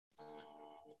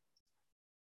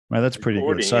Man, that's pretty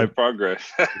good. So, progress.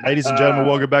 Ladies and gentlemen,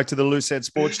 welcome back to the Loose Head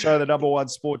Sports Show, the number one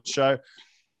sports show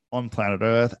on planet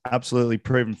Earth. Absolutely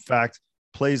proven fact.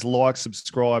 Please like,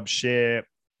 subscribe, share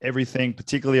everything,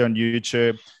 particularly on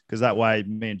YouTube, because that way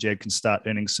me and Jed can start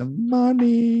earning some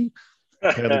money.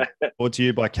 Brought to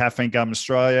you by Caffeine Gum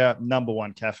Australia, number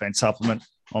one caffeine supplement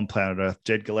on planet Earth.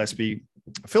 Jed Gillespie.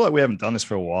 I feel like we haven't done this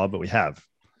for a while, but we have.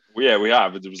 Yeah, we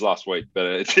have. It was last week, but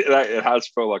it has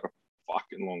felt like a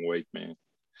fucking long week, man.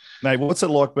 Mate, what's it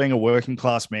like being a working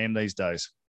class man these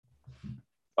days?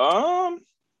 I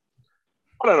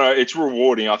don't know. It's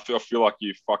rewarding. I feel like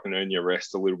you fucking earn your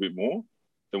rest a little bit more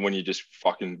than when you're just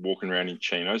fucking walking around in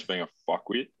chinos being a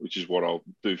fuckwit, which is what I'll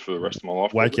do for the rest of my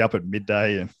life. Wake you up at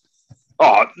midday and...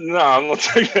 Oh, no, I'm not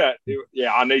saying that.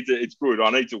 Yeah, I need to. It's good. I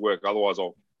need to work. Otherwise,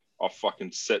 I'll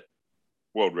fucking set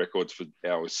world records for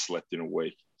hours slept in a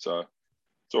week. So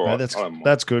it's all right.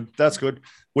 That's good. That's good.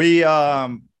 We...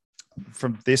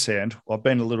 from this end, I've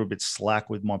been a little bit slack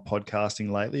with my podcasting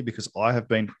lately because I have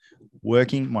been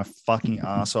working my fucking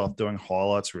ass off doing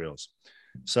highlights reels.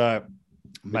 So,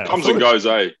 mate, it comes and goes,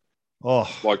 eh? Oh,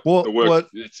 like the work,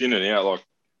 it's in and out. Like,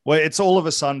 well, it's all of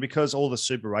a sudden because all the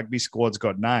Super Rugby squads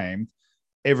got named.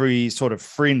 Every sort of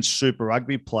fringe Super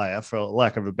Rugby player, for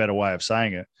lack of a better way of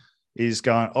saying it, is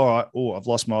going, all right, I've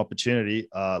lost my opportunity.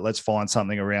 Let's find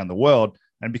something around the world.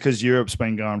 And because Europe's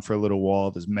been going for a little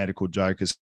while, there's medical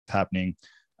jokers happening.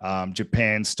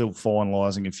 Japan's still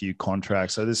finalizing a few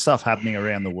contracts. So there's stuff happening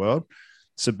around the world.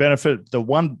 So the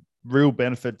one real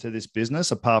benefit to this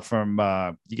business, apart from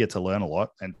you get to learn a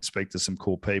lot and speak to some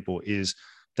cool people, is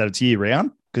that it's year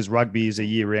round because rugby is a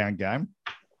year round game.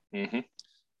 Mm-hmm.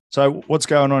 So what's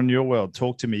going on in your world?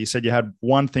 Talk to me. You said you had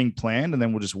one thing planned and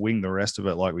then we'll just wing the rest of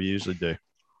it like we usually do.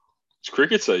 It's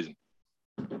cricket season.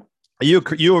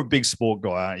 You're a big sport guy,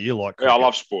 aren't you? You like cricket. Yeah, I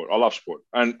love sport.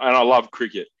 And I love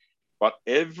cricket. But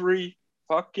every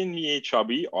fucking year,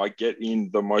 Chubby, I get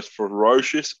in the most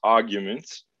ferocious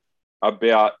arguments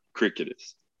about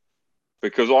cricketers.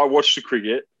 Because I watch the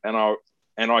cricket and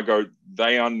I go,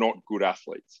 they are not good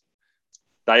athletes.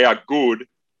 They are good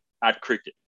at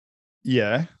cricket.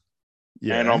 Yeah.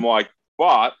 Yeah. And I'm like,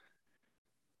 but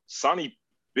Sonny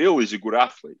Bill is a good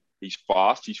athlete. He's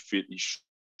fast, he's fit, he's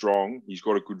strong, he's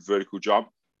got a good vertical jump.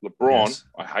 LeBron, yes.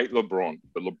 I hate LeBron,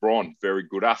 but LeBron, very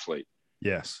good athlete.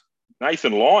 Yes.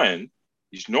 Nathan Lyon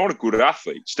is not a good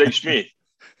athlete. Steve Smith,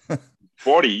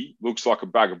 body looks like a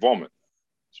bag of vomit.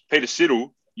 Peter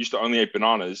Siddle used to only eat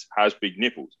bananas, has big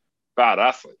nipples. Bad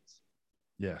athletes.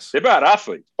 Yes. They're bad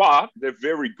athletes, but they're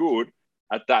very good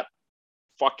at that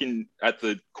at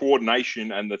the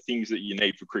coordination and the things that you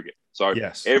need for cricket. So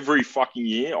yes. Every fucking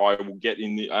year I will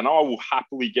and I will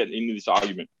happily get into this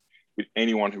argument with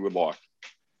anyone who would like.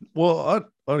 Well,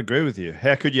 I'd agree with you.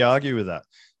 How could you argue with that?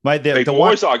 Mate, people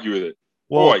always argue with it.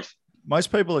 Well, always.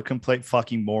 Most people are complete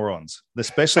fucking morons,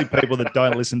 especially people that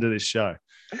don't listen to this show.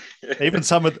 Even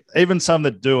some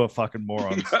that do are fucking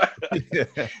morons.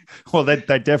 Yeah. Well, they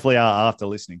definitely are after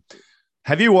listening.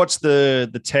 Have you watched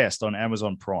the Test on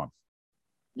Amazon Prime?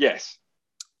 Yes.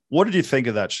 What did you think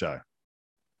of that show?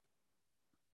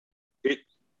 It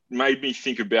made me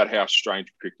think about how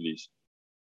strange cricket is.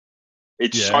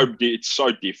 It's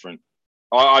so different.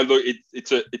 I look.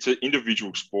 It's an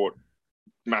individual sport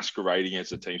masquerading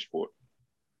as a team sport.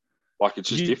 Like it's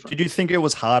just different. Did you think it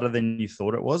was harder than you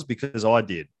thought it was? Because I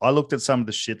did. I looked at some of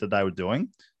the shit that they were doing,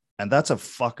 and that's a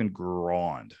fucking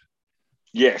grind.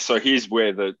 Yeah. So here's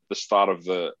where the start of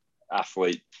the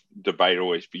athlete debate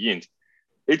always begins.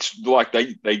 It's like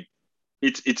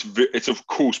it's a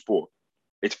cool sport.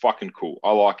 It's fucking cool.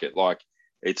 I like it. Like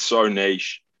it's so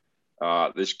niche.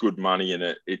 There's good money in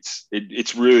it.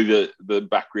 It's really the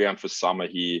background for summer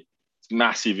here. It's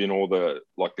massive in all the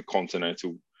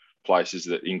continental places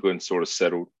that England sort of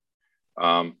settled.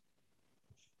 And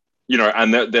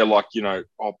they're like,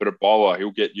 but a bowler,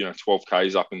 he'll get 12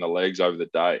 Ks up in the legs over the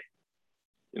day.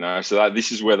 So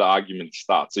this is where the argument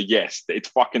starts. So yes,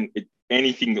 it's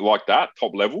anything like that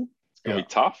top level. It's gonna be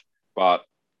tough, but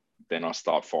then I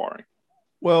start firing.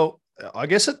 Well, I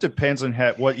guess it depends on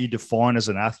what you define as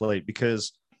an athlete,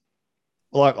 because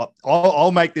like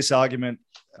I'll make this argument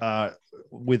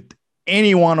with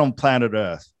anyone on planet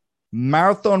Earth.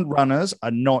 Marathon runners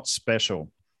are not special.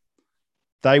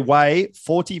 They weigh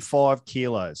 45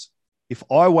 kilos. If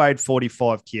I weighed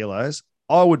 45 kilos,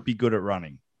 I would be good at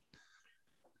running.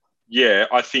 Yeah,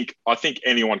 I think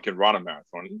anyone can run a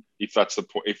marathon if that's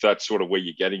sort of where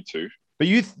you're getting to.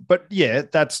 But yeah,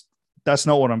 that's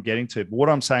not what I'm getting to. But what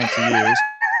I'm saying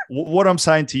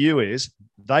to you is,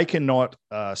 they cannot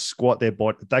squat their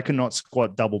body. They cannot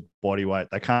squat double body weight.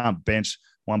 They can't bench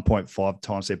 1.5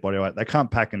 times their body weight. They can't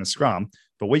pack in a scrum,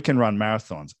 but we can run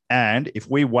marathons. And if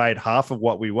we weighed half of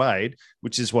what we weighed,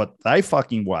 which is what they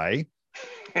fucking weigh,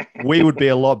 we would be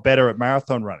a lot better at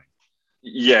marathon running.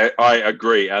 Yeah, I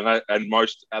agree, and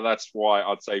that's why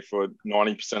I'd say for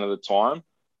 90% of the time,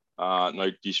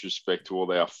 no disrespect to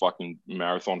all our fucking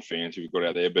marathon fans who've got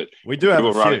out there, but we do have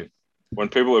a few. When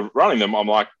people are running them, I'm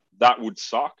like, that would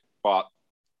suck, but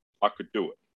I could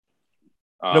do it.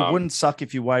 It wouldn't suck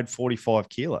if you weighed 45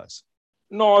 kilos.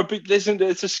 No, but there's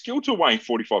a skill to weighing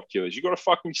 45 kilos. You got to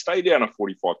fucking stay down at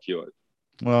 45 kilos.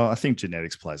 Well, I think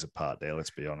genetics plays a part there.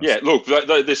 Let's be honest. Yeah, look,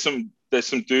 there's some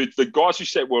dudes, the guys who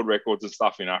set world records and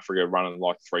stuff in Africa running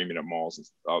like 3-minute miles and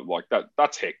stuff like that.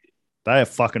 That's hectic. They are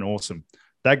fucking awesome.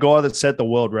 That guy that set the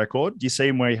world record, do you see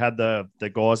him where he had the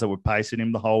guys that were pacing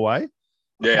him the whole way?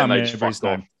 Yeah, and they just fucked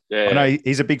off. Yeah, I know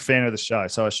he's a big fan of the show,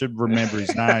 so I should remember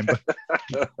his name.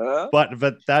 But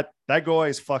that guy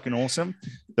is fucking awesome.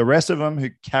 The rest of them who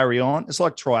carry on, it's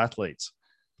like triathletes.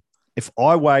 If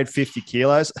I weighed 50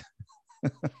 kilos,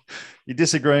 you're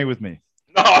disagreeing with me.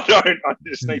 No, I don't. I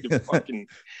just need to fucking.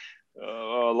 A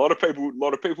lot of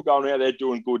people going out there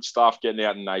doing good stuff, getting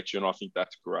out in nature, and I think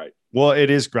that's great. Well, it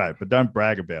is great, but don't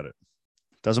brag about it.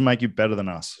 Doesn't make you better than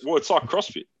us. Well, it's like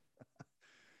CrossFit.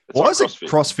 Why is it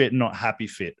CrossFit not Happy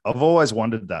Fit? I've always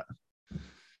wondered that.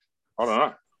 I don't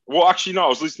know. Well, actually, no. I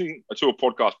was listening to a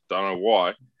podcast. Don't know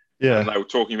why. Yeah. And they were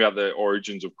talking about the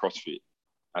origins of CrossFit,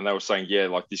 and they were saying, yeah,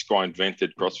 like this guy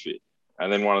invented CrossFit,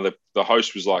 and then one of the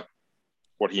hosts was like,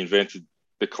 what, he invented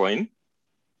the clean?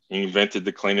 He invented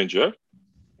the clean and jerk?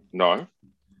 No.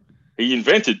 He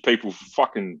invented people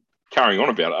fucking carrying on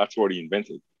about it. That's what he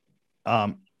invented.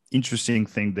 Interesting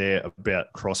thing there about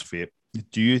CrossFit.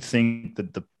 Do you think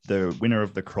that the winner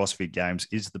of the CrossFit Games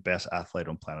is the best athlete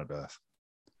on planet Earth?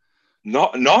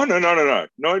 No, not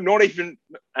even.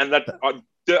 And that I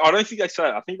don't think they say.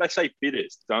 I think they say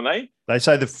fittest, don't they? They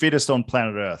say the fittest on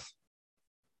planet Earth.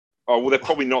 Oh well, they're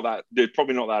probably not that. They're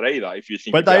probably not that either. If you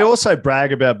think, but they also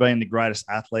brag about being the greatest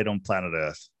athlete on planet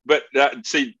Earth. But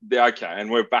okay, and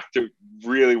we're back to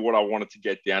really what I wanted to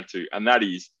get down to, and that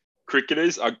is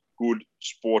cricketers are good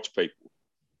sports people.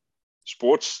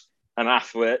 Sports and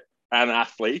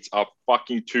athletes are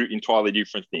fucking two entirely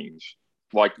different things.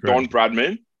 Like Don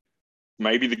Bradman,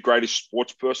 maybe the greatest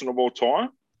sports person of all time.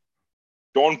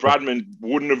 Don Bradman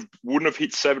wouldn't have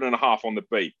hit 7.5 on the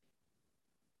beat.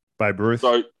 Babe Ruth.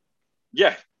 So,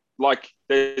 yeah, like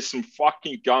there's some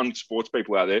fucking gun sports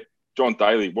people out there. John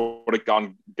Daly, what a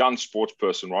gun sports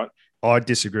person, right? I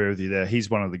disagree with you there. He's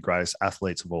one of the greatest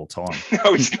athletes of all time.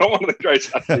 No, he's not one of the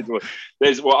greatest athletes.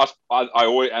 I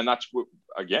always, and that's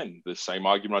again the same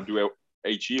argument I do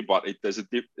each year. But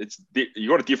you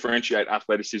got to differentiate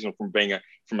athleticism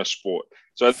from a sport.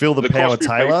 So Phil the Power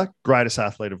Taylor, greatest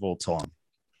athlete of all time,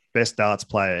 best darts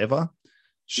player ever.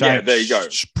 Yeah, there you go.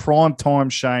 Prime time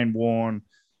Shane Warne,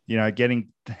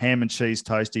 getting ham and cheese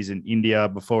toasties in India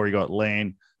before he got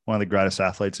lean. One of the greatest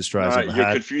athletes Australia's ever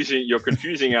had. You're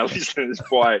confusing our listeners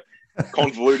by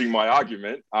convoluting my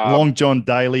argument. Long John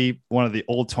Daly, one of the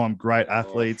all-time great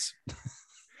athletes.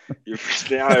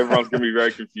 Now everyone's going to be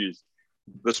very confused.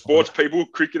 The sports people,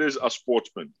 cricketers are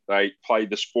sportsmen. They play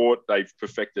the sport. They've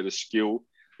perfected a skill.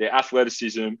 Their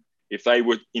athleticism, if they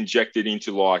were injected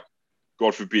into like,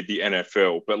 God forbid, the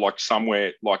NFL, but like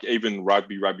somewhere, like even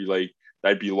rugby league,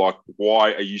 they'd be like,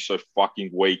 why are you so fucking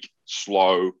weak,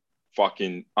 slow,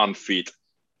 fucking unfit,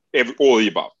 all the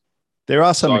above. There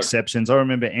are some exceptions. I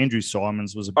remember Andrew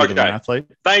Simons was a bit of an athlete.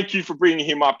 Thank you for bringing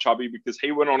him up, Chubby, because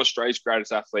he went on Australia's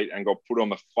greatest athlete and got put on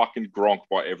the fucking gronk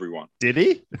by everyone. Did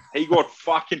he? He got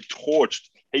fucking torched.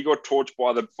 He got torched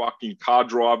by the fucking car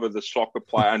driver, the soccer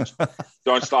player, and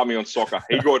don't start me on soccer.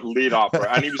 He got lit up, bro,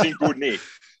 and he was in good nick.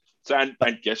 So, and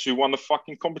guess who won the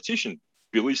fucking competition?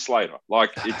 Billy Slater.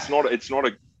 Like, it's not a, it's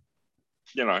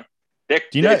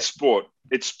sport.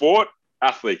 It's sport,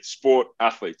 athlete, sport,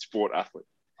 athlete, sport, athlete.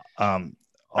 And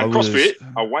CrossFit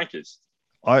are wankers.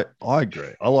 I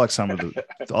agree. I like some of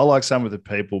the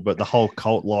people, but the whole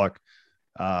cult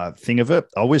thing of it.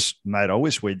 I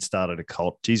wish we'd started a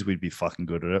cult. Geez, we'd be fucking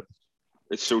good at it.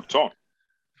 It's still time.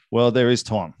 Well, there is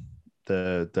time.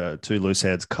 The two loose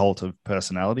heads cult of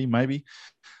personality, maybe.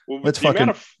 Well, with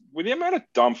the amount of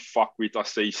dumb fuckwits I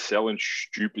see selling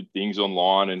stupid things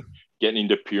online and getting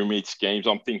into pyramid schemes,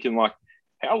 I'm thinking like,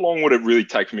 how long would it really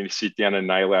take for me to sit down and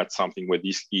nail out something where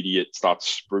this idiot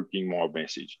starts spruiking my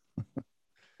message?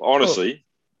 Honestly,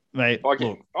 mate,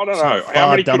 look, I don't know. How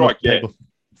many could I get?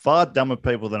 Far dumber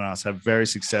people than us have very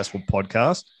successful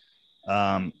podcasts.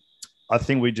 I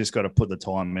think we just got to put the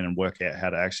time in and work out how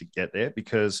to actually get there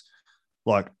because,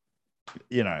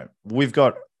 we've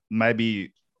got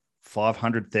maybe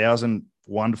 500,000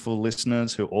 wonderful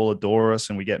listeners who all adore us,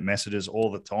 and we get messages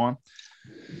all the time.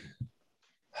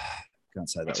 Can't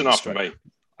say that. That's enough for me.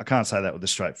 I can't say that with a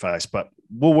straight face, but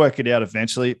we'll work it out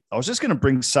eventually. I was just going to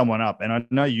bring someone up, and I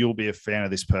know you'll be a fan of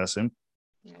this person,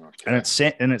 and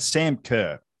it's Sam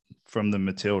Kerr from the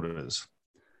Matildas.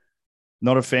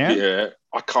 Not a fan? Yeah,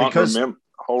 I can't remember.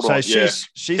 Hold on. She's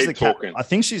the captain. I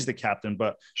think she's the captain,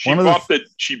 but she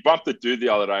bumped the dude the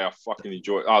other day. I fucking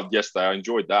enjoyed. Oh, yesterday I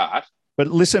enjoyed that. But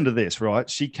listen to this, right?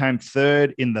 She came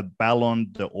third in the Ballon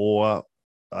d'Or.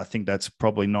 I think that's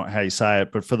probably not how you say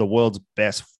it, but for the world's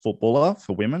best footballer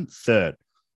for women, third.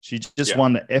 She just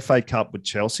won the FA Cup with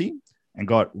Chelsea and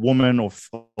got woman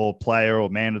or player or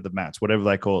man of the match, whatever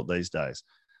they call it these days.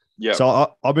 Yeah.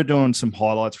 So I've been doing some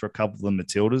highlights for a couple of the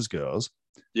Matildas girls.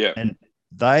 Yeah. And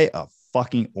they are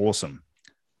fucking awesome.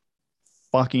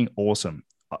 Fucking awesome.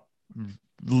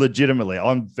 Legitimately,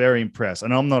 I'm very impressed.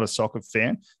 And I'm not a soccer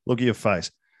fan. Look at your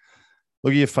face.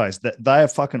 Look at your face. They are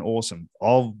fucking awesome.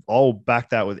 I'll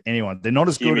back that with anyone. They're not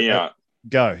as good.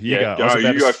 Go. You go.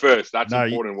 You go first. That's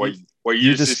important. What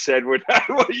you just said. What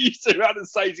you said about to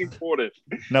say is important.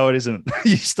 No, it isn't.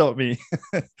 You stop me.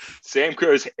 Sam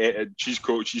Kerr's. She's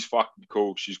cool. She's fucking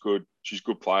cool. She's good. She's a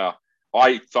good player.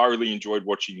 I thoroughly enjoyed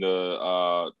watching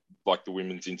the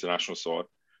women's international side.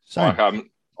 Same.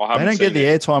 They don't get the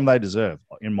airtime they deserve,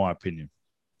 in my opinion.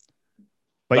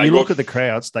 But you look at the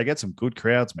crowds; they get some good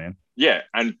crowds, man. Yeah,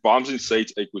 and bums in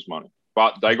seats equals money.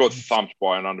 But they got thumped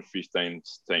by an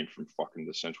under-15s team from fucking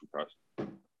the Central Coast.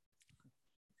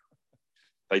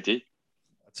 They did.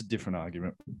 That's a different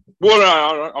argument. Well,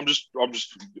 no, I'm just.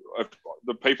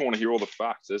 The people want to hear all the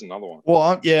facts. There's another one.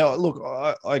 Well, look,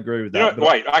 I agree with that.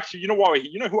 Actually, you know why?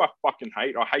 You know who I fucking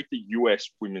hate? I hate the US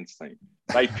women's team.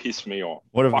 They piss me off.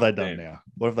 What have they done now?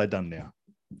 What have they done now?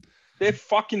 They're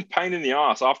fucking pain in the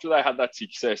ass. After they had that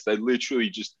success, they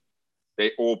literally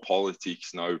they're all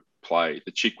politics, no play.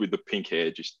 The chick with the pink hair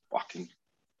just fucking.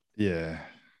 Yeah.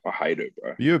 I hate it,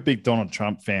 bro. You're a big Donald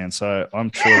Trump fan, so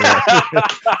I'm sure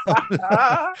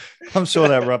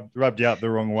that rubbed you up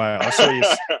the wrong way. I saw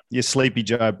your sleepy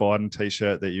Joe Biden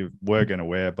t-shirt that you were going to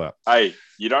wear, but hey,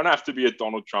 you don't have to be a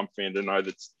Donald Trump fan to know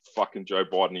that fucking Joe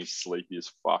Biden is sleepy as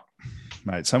fuck.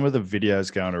 Mate, some of the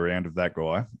videos going around of that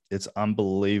guy, it's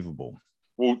unbelievable.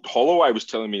 Well, Holloway was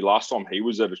telling me last time he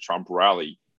was at a Trump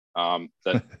rally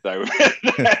that they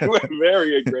were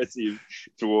very aggressive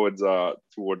towards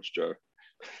Joe.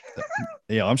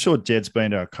 Yeah, I'm sure Jed's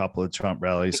been to a couple of Trump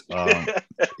rallies.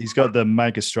 He's got the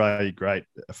Make Australia Great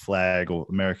flag or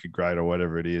America Great or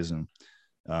whatever it is. And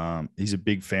he's a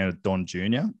big fan of Don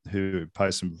Jr., who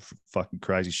posts some fucking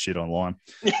crazy shit online.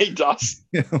 Yeah, he does.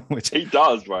 He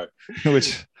does, bro.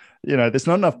 Which, there's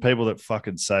not enough people that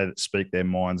fucking speak their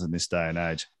minds in this day and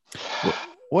age.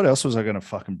 What else was I going to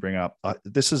fucking bring up?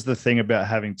 This is the thing about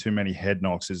having too many head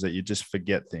knocks is that you just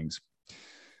forget things.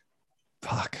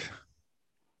 Fuck.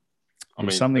 I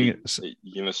mean,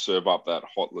 you're going to serve up that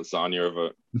hot lasagna of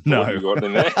a no. You got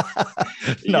in there?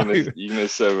 You're going to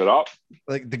serve it up?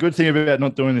 Like, the good thing about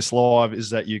not doing this live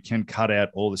is that you can cut out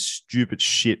all the stupid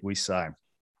shit we say.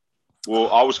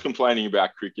 Well, I was complaining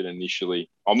about cricket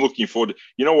initially. I'm looking forward to,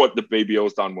 you know what the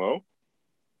BBL's done well?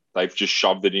 They've just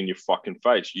shoved it in your fucking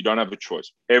face. You don't have a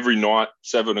choice. Every night,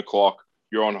 7 o'clock,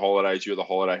 you're on holidays, you're at the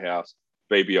holiday house,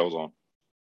 BBL's on.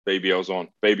 BBL's on.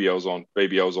 BBL's on.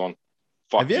 BBL's on.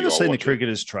 Have you ever seen the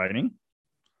cricketers training?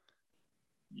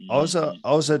 I was at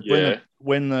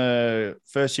when the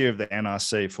first year of the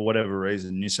NRC, for whatever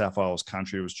reason, New South Wales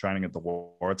country was training at the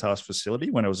Waratahs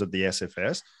facility when it was at the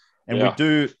SFS. And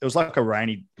it was like a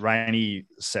rainy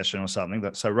session or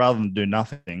something. So rather than do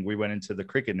nothing, we went into the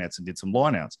cricket nets and did some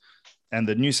lineouts. And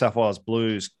the New South Wales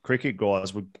Blues cricket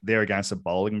guys were there against a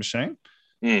bowling machine.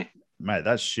 Mate,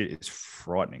 that shit is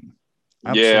frightening.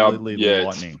 Absolutely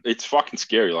lightning. It's fucking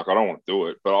scary. Like, I don't want to do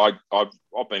it, but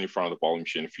I've been in front of the bowling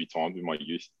machine a few times in my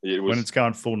youth. When it's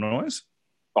going full noise?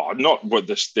 Oh, not with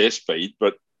their speed,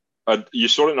 but you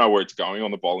sort of know where it's going on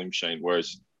the bowling machine.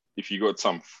 Whereas if you got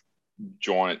some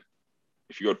giant,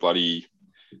 if you got bloody,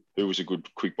 who was a good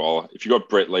quick bowler? If you got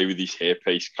Brett Lee with his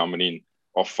hairpiece coming in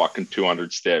off fucking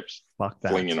 200 steps, fuck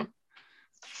that, flinging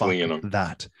them.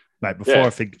 That, mate.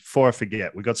 Before I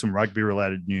forget, we got some rugby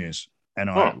related news, and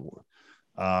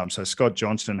so Scott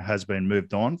Johnson has been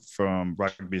moved on from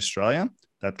Rugby Australia.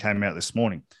 That came out this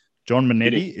morning. John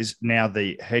Minetti is now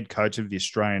the head coach of the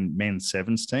Australian men's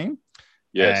sevens team.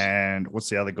 Yes. And what's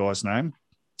the other guy's name?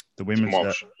 The women's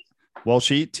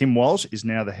Tim Walsh is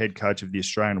now the head coach of the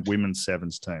Australian women's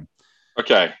sevens team.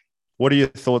 Okay. What are your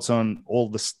thoughts on all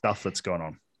the stuff that's gone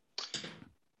on?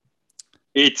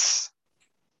 It's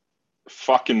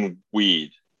fucking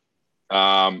weird.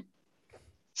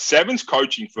 Sevens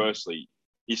coaching, firstly,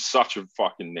 is such a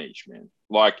fucking niche, man.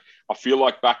 Like, I feel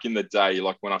like back in the day,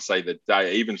 like when I say the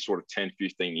day, even sort of 10,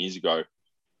 15 years ago,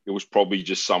 it was probably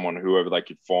just someone, whoever they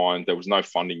could find. There was no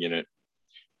funding in it.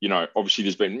 You know, obviously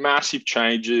there's been massive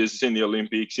changes in the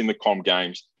Olympics, in the Com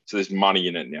Games. So there's money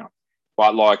in it now.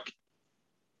 But like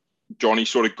Johnny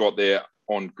sort of got there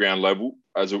on ground level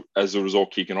as it was all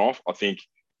kicking off. I think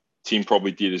Tim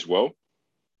probably did as well.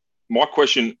 My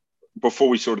question, before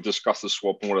we sort of discuss the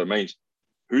swap and what it means,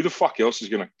 who the fuck else is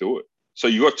going to do it? So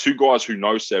you got two guys who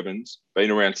know sevens, been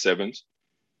around sevens.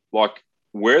 Like,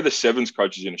 where are the sevens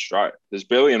coaches in Australia? There's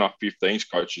barely enough 15s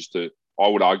coaches to, I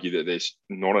would argue that there's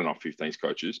not enough 15s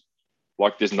coaches.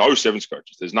 Like, there's no sevens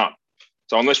coaches. There's none.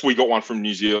 So unless we got one from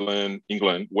New Zealand,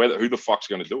 England, who the fuck's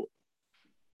going to do it?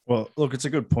 Well, look, it's a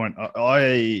good point.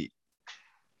 I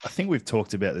think we've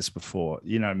talked about this before.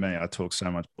 You know me, I talk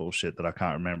so much bullshit that I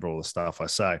can't remember all the stuff I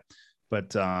say.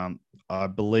 But I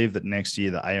believe that next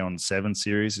year the Aeon 7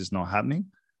 series is not happening.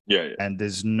 Yeah. And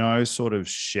there's no sort of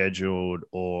scheduled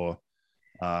or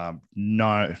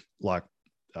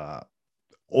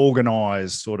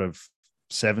organized sort of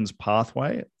sevens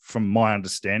pathway from my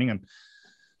understanding. And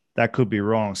that could be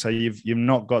wrong. So you've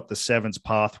not got the sevens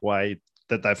pathway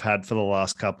that they've had for the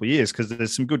last couple of years, because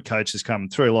there's some good coaches coming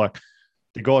through. Like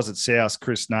the guys at South,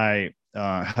 Chris Nay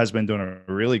has been doing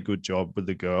a really good job with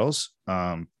the girls.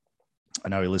 I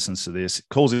know he listens to this. He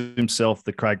calls himself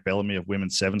the Craig Bellamy of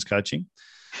women's sevens coaching.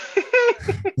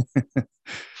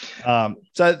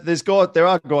 So there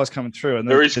are guys coming through, and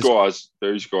there is guys.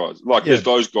 Like there's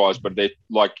those guys, but they're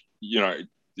like, you know,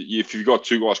 if you've got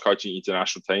two guys coaching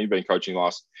international team, been coaching the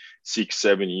last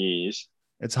 6-7 years,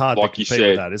 it's hard like to compete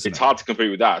with that, isn't it? It's hard to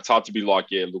compete with that. It's hard to be like,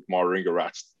 yeah, look, my Ringer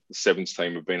Rats, the sevens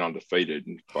team have been undefeated.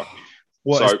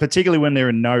 Well, it's particularly when they're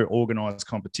in no organised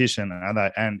competition,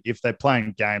 and if they're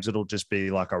playing games, it'll just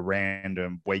be like a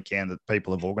random weekend that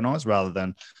people have organised rather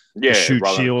than the shoot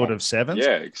shield of sevens.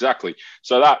 Yeah, exactly.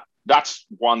 So that's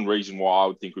one reason why I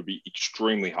would think it would be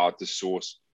extremely hard to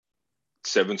source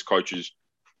sevens coaches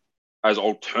as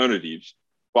alternatives.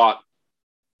 But,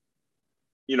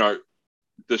 you know,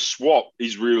 the swap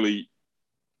is really,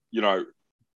 you know,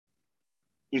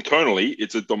 internally,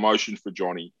 it's a demotion for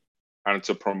Johnny and it's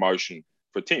a promotion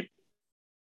for Tim.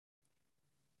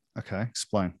 Okay,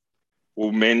 explain.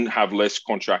 Well, men have less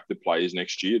contracted players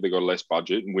next year. They've got less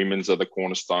budget, and women's are the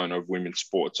cornerstone of women's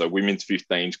sport. So women's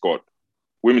 15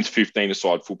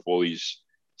 aside football is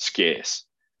scarce.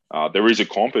 There is a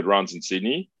comp. It runs in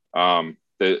Sydney. I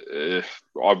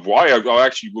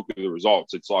actually look at the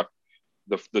results. It's like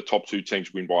the top two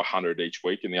teams win by 100 each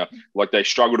week, and they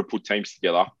struggle to put teams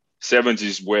together. Sevens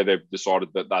is where they've decided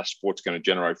that sport's going to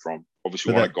generate from.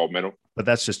 Obviously, won a gold medal. But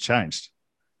that's just changed.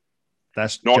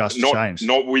 That's changed.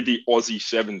 Not with the Aussie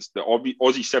Sevens. The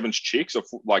Aussie Sevens chicks are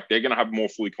they're going to have more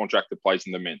fully contracted players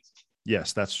than the men's.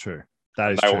 Yes, that's true.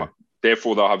 That is true.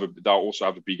 Therefore, they'll also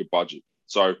have a bigger budget.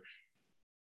 So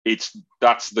if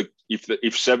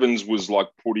Sevens was like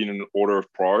put in an order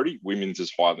of priority, women's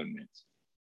is higher than men's.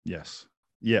 Yes.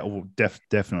 Yeah. Well,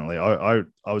 definitely. I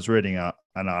was reading an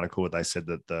article where they said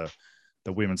that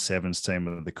the women's sevens team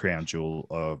are the crown jewel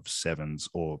of sevens,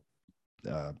 or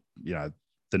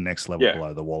the next level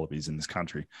below the Wallabies in this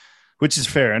country, which is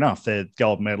fair enough. They're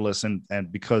gold medalists,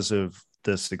 and because of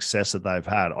the success that they've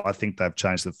had, I think they've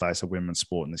changed the face of women's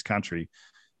sport in this country.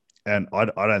 And I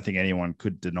don't think anyone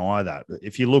could deny that.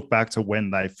 If you look back to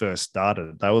when they first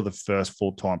started, they were the first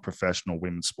full-time professional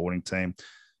women's sporting team.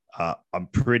 I'm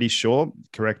pretty sure,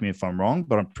 correct me if I'm wrong,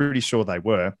 but I'm pretty sure they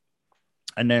were.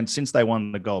 And then since they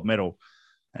won the gold medal,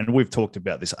 and we've talked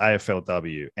about this,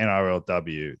 AFLW,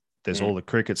 NRLW, there's all the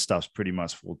cricket stuff's pretty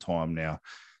much full-time now.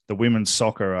 The women's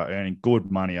soccer are earning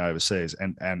good money overseas,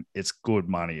 and it's good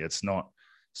money. It's not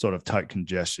sort of token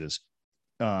gestures.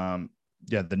 The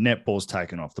netball's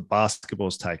taken off, the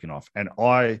basketball's taken off. And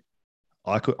I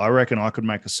reckon I could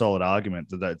make a solid argument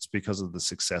that it's because of the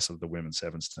success of the women's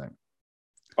sevens team.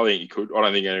 I think you could. I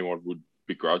don't think anyone would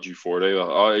begrudge you for it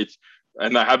either.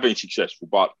 And they have been successful,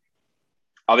 but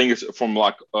I think it's from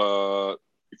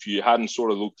if you hadn't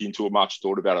sort of looked into it much,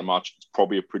 thought about it much, it's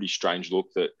probably a pretty strange look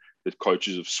that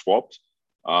coaches have swapped.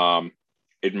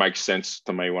 It makes sense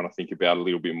to me when I think about it a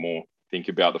little bit more. Think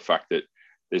about the fact that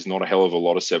there's not a hell of a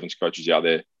lot of sevens coaches out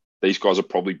there. These guys are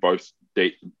probably both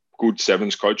good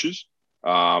sevens coaches.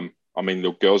 The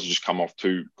girls have just come off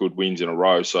 2 good wins in a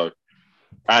row. So,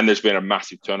 and there's been a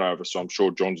massive turnover. So I'm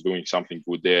sure John's doing something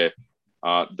good there.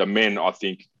 The men, I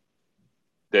think,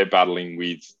 they're battling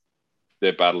with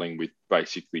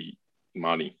basically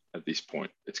money at this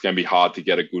point. It's going to be hard to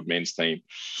get a good men's team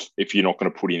if you're not going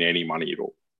to put in any money at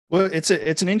all. Well, it's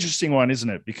an interesting one, isn't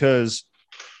it? Because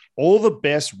all the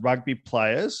best rugby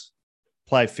players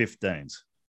play 15s.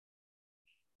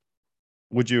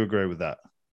 Would you agree with that?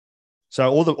 So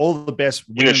all the best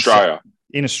in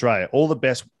Australia, all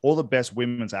the best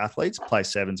women's athletes play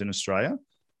sevens in Australia.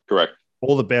 Correct.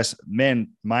 All the best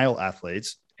male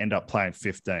athletes end up playing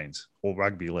 15s or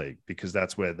rugby league because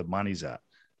that's where the money's at.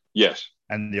 Yes.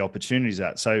 And the opportunities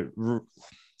at. So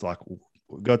like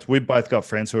we've both got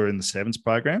friends who are in the sevens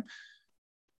program.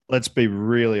 Let's be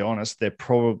really honest. They're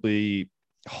probably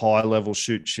high level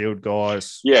shoot shield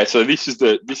guys. Yeah. So this is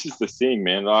the thing,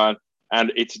 man.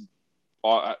 And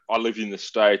I live in the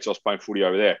States. I was playing footy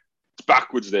over there. It's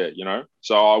backwards there, you know?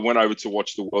 So I went over to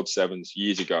watch the World Sevens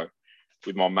years ago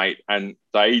with my mate, and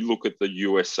they look at the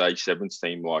USA Sevens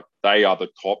team like they are the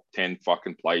top 10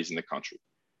 fucking players in the country.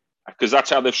 Because that's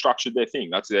how they've structured their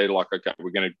thing. They're like, okay,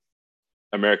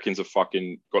 Americans have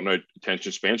fucking got no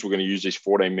attention spans. We're going to use these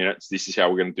 14 minutes. This is how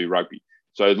we're going to do rugby.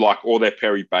 So like all their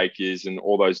Perry Bakers and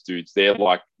all those dudes, they're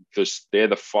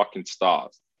the fucking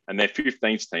stars. And their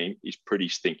 15th team is pretty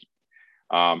stinky.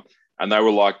 And they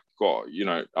were like, God, you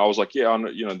know, I was like, yeah, I know,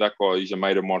 you know, that guy, he's a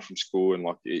mate of mine from school. And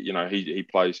like, you know, he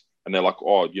plays. And they're like,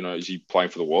 oh, you know, is he playing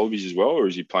for the Wallabies as well? Or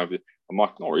is he playing for, I'm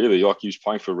like, not really. Like he was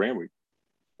playing for Randwick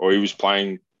or he was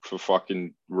playing for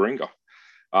fucking Warringah.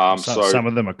 Some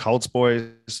of them are Colts boys.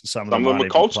 Some of them are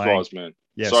Colts guys, man.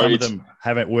 Yeah, so some of them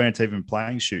weren't even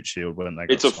playing shoot shield when they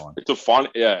got signed. It's a fun,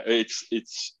 yeah.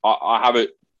 I have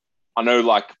it. I know,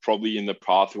 like probably in the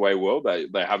pathway world,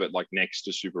 they have it like next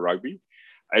to Super Rugby.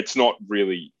 It's not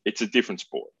really. It's a different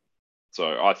sport.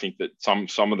 So I think that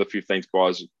some of the 15th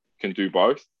guys can do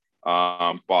both,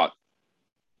 but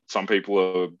some people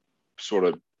are sort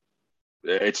of.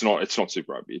 It's not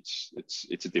Super Rugby.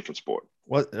 It's a different sport.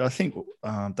 Well, I think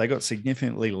they got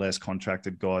significantly less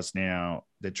contracted guys now.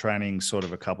 They're training sort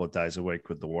of a couple of days a week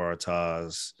with the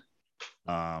Waratahs,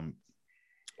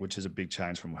 which is a big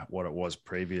change from what it was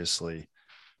previously.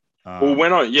 Well,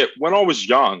 when I was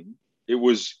young, it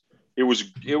was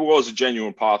a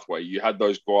genuine pathway. You had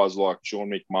those guys like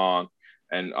Sean McMahon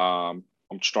and I'm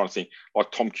just trying to think,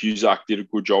 like Tom Cusack did a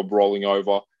good job rolling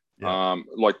over. Yeah.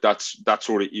 Like that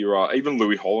sort of era. Even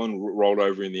Louis Holland rolled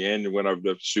over in the end and went over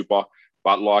to Super.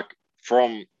 But like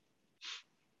from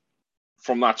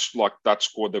that squad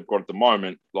they've got at the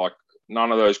moment, like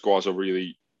none of those guys are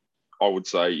really, I would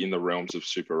say, in the realms of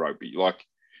Super Rugby. Like,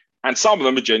 and some of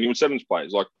them are genuine sevens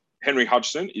players. Like Henry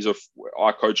Hudson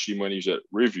I coached him when he was at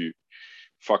Review,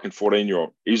 fucking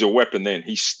 14-year-old. He's a weapon then.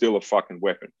 He's still a fucking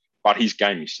weapon. But his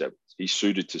game is sevens. He's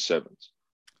suited to sevens.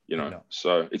 You know, no.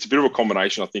 So it's a bit of a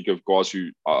combination, I think, of guys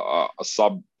who are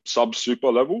sub super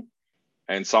level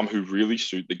and some who really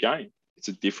suit the game. It's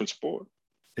a different sport.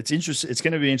 It's interesting. It's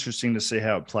going to be interesting to see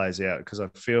how it plays out because I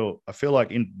feel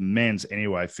like in men's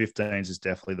anyway, 15s is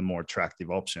definitely the more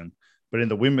attractive option. But in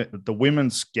the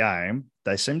women's game,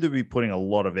 they seem to be putting a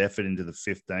lot of effort into the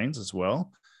 15s as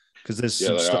well because there's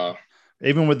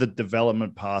even with the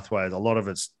development pathways, a lot of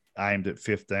it's aimed at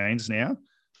 15s now.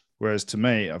 Whereas to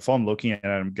me, if I'm looking at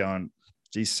them going,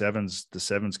 the sevens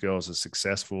girls are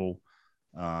successful.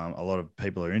 A lot of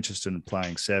people are interested in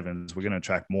playing sevens. We're going to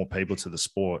attract more people to the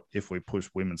sport if we push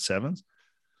women's sevens.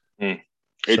 I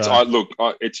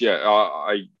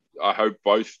hope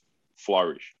both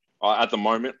flourish at the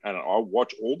moment. And I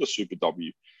watch all the Super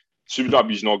W. Super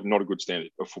W is not a good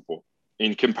standard of football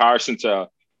in comparison to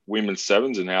women's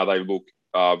sevens and how they look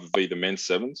via the men's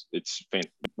sevens.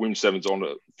 Women's sevens on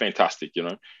fantastic, you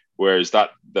know. Whereas the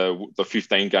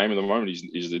 15 game at the moment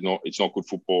it's not good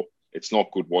football. It's not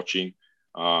good watching,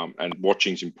 and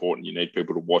watching is important. You need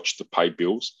people to watch to pay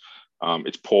bills.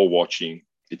 It's poor watching.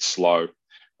 It's slow.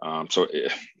 So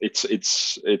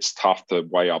it's tough to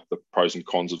weigh up the pros and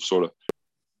cons of sort of,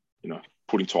 you know,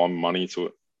 putting time and money into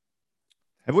it.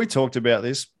 Have we talked about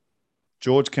this?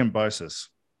 George Kambosos.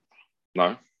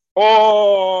 No.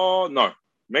 Oh no.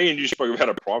 Me and you spoke about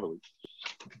it privately.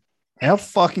 How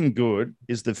fucking good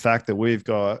is the fact that we've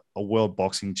got a world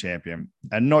boxing champion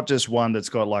and not just one that's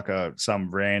got like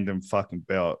some random fucking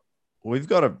belt. We've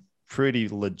got a pretty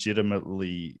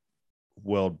legitimately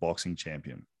world boxing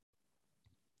champion.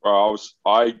 Bro,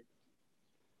 it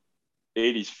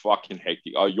is fucking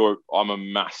hectic. I'm a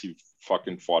massive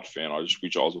fucking fight fan. I just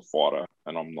wish I was a fighter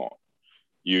and I'm not.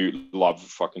 You love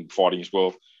fucking fighting as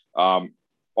well.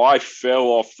 I fell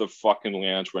off the fucking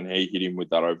lounge when he hit him with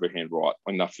that overhand right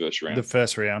in that first round. The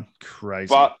first round, crazy.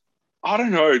 But I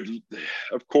don't know.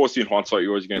 Of course, in hindsight,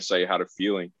 you're always going to say you had a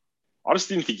feeling. I just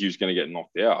didn't think he was going to get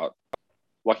knocked out.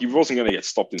 Like, he wasn't going to get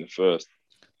stopped in the first.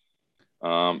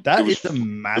 That is a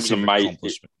massive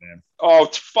accomplishment, man. Oh,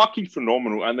 it's fucking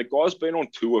phenomenal. And the guy's been on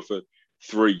tour for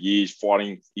 3 years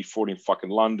fighting. He fought in fucking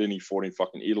London. He fought in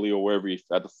fucking Italy or wherever he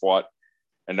had to fight.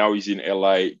 And now he's in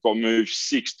LA. Got moved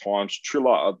 6 times.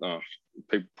 Triller,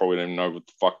 people probably don't know what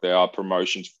the fuck they are.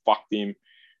 Promotions fucked him.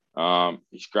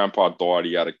 His grandpa died.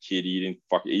 He had a kid. He didn't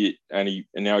fuck it. And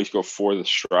now he's got 4 of the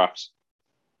straps.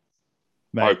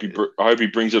 Mate, I hope he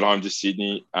brings it home to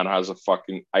Sydney and has a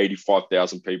fucking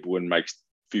 85,000 people and makes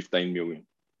 15 million.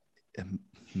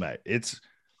 Mate,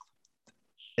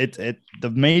 the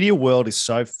media world is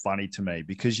so funny to me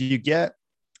because you get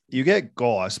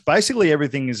guys. Basically,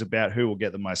 everything is about who will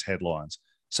get the most headlines.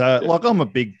 So, like, I'm a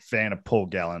big fan of Paul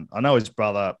Gallen. I know his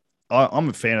brother. I'm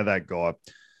a fan of that guy.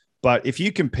 But if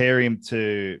you compare him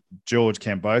to George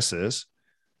Kambosos,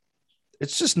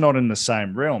 it's just not in the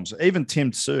same realms. Even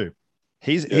Tim Tszyu,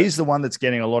 he's the one that's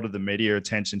getting a lot of the media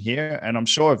attention here, and I'm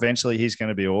sure eventually he's going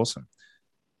to be awesome.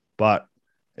 But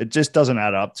it just doesn't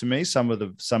add up to me. Some of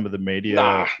the media.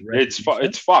 Nah, it's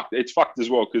fucked. It's fucked as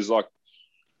well because like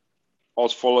I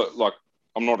was following like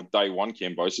I'm not a day one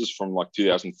Kambosos from like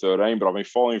 2013, but I've been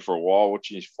following him for a while,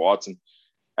 watching his fights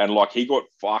and like he got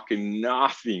fucking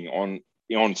nothing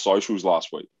on socials last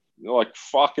week, like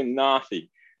fucking nothing.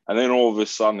 And then all of a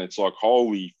sudden it's like,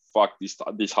 holy fuck,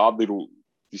 this hard little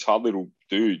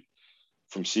dude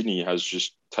from Sydney has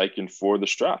just taken 4 of the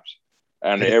straps.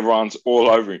 And everyone's all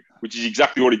over him, which is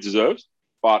exactly what he deserves.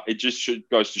 But it just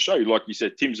goes to show you, like you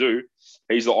said, Tim Tszyu,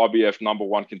 he's the IBF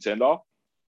 #1 contender,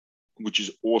 which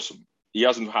is awesome. He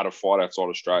hasn't had a fight outside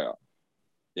Australia,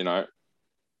 you know,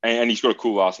 and he's got a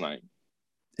cool last name.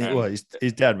 Well,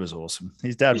 his dad was awesome.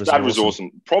 His dad was awesome.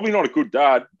 Probably not a good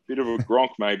dad, bit of a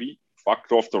gronk maybe,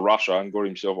 fucked off to Russia and got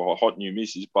himself a hot new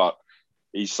missus, but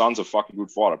his son's a fucking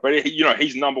good fighter. But, you know,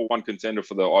 he's #1 contender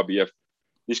for the IBF.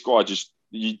 This guy just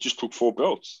took 4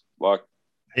 belts. Like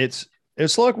it's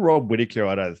like Rob Whittaker.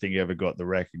 I don't think he ever got the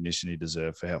recognition he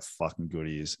deserved for how fucking good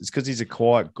he is. It's because he's a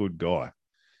quite good guy.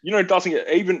 You know, it doesn't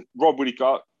get even Rob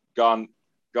Whittaker,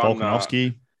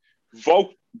 Volkanovski.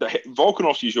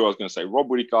 Volkanovski is who I was going to say. Rob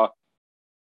Whittaker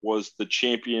was the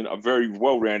champion, a very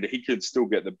well-rounded. He could still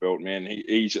get the belt, man.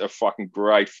 He's a fucking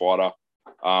great fighter,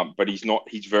 but he's not.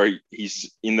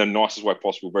 He's in the nicest way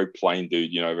possible. Very plain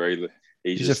dude, you know.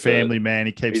 He's a family man.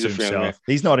 He keeps to himself.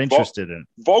 He's not interested in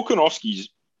Volkanovski's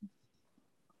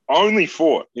only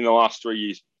fought in the last 3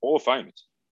 years. Hall of Famers.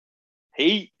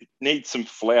 He needs some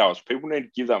flowers. People need to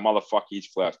give that motherfucker his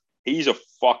flowers. He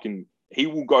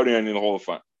will go down in the Hall of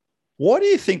Fame. Why do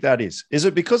you think that is? Is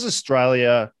it because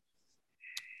Australia,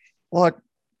 like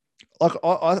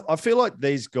I feel like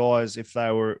these guys, if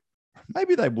they were,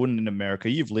 maybe they wouldn't in America.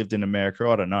 You've lived in America,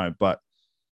 I don't know, but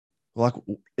like,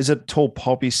 is it tall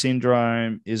poppy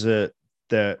syndrome? Is it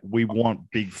that we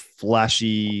want big,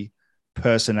 flashy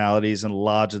personalities and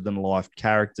larger than life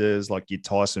characters like your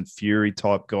Tyson Fury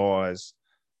type guys?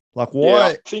 Like,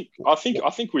 why? Yeah, I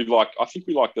think we like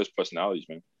those personalities,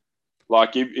 man.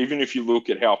 Like, even if you look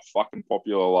at how fucking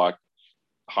popular like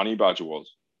Honey Badger was,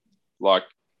 like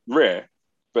rare,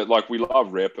 but like we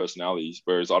love rare personalities.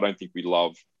 Whereas I don't think we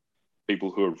love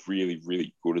people who are really,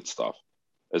 really good at stuff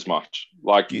as much.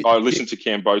 Like I listened to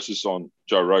Kambosos on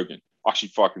Joe Rogan. I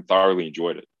actually fucking thoroughly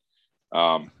enjoyed it.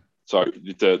 So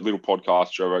the little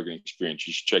podcast, Joe Rogan Experience,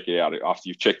 you should check it out after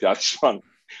you've checked out this one.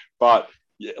 But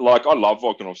yeah, like I love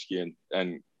Volkanovski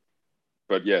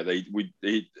but yeah,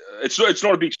 it's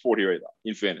not a big sport here either.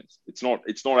 In fairness, it's not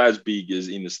as big as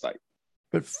in the States.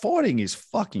 But fighting is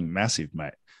fucking massive,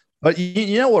 mate. But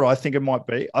you know what I think it might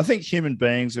be? I think human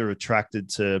beings are attracted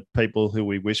to people who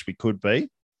we wish we could be.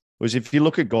 Whereas if you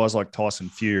look at guys like Tyson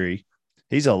Fury,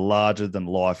 he's a larger than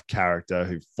life character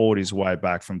who fought his way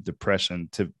back from depression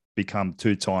to become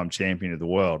 2-time champion of the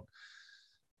world.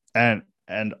 And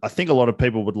I think a lot of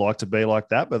people would like to be like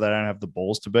that, but they don't have the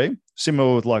balls to be.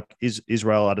 Similar with like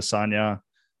Israel Adesanya,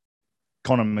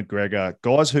 Conor McGregor,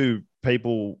 guys who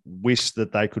people wish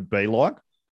that they could be like.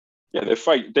 Yeah, they're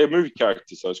fake. They're movie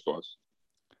characters, those guys.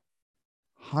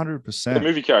 100%. They're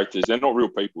movie characters. They're not real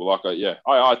people. Like,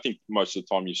 I think most of the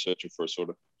time you're searching for a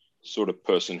sort of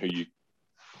person who you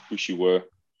wish you were.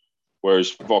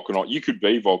 Whereas you could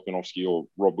be Volkanovski or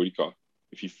Rob Whittaker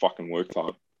if you fucking worked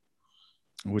hard.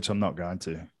 Which I'm not going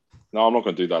to. No, I'm not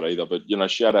going to do that either. But, you know,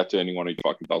 shout out to anyone who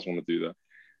fucking does want to do that.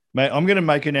 Mate, I'm going to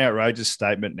make an outrageous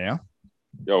statement now.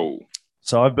 Yo.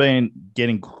 So I've been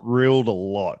getting grilled a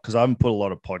lot because I haven't put a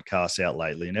lot of podcasts out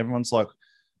lately. And everyone's like,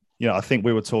 you know, I think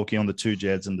we were talking on the Two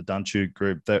Jeds and the Dunchu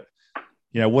group that,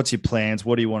 you know, what's your plans?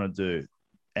 What do you want to do?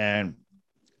 And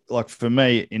like for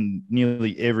me, in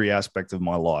nearly every aspect of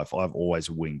my life, I've always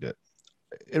winged it.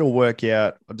 It'll work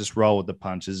out. I just roll with the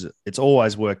punches. It's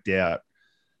always worked out.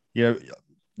 You know,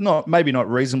 maybe not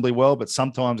reasonably well, but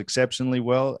sometimes exceptionally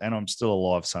well, and I'm still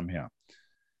alive somehow.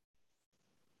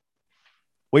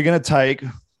 We're going to take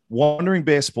Wandering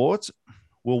Bear Sports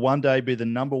will one day be the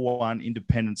number one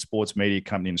independent sports media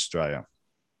company in Australia.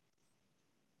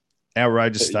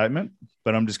 Outrageous statement,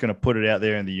 but I'm just going to put it out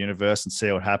there in the universe and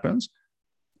see what happens.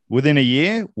 Within a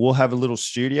year, we'll have a little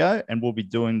studio and we'll be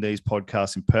doing these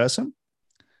podcasts in person.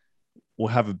 We'll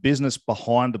have a business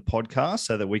behind the podcast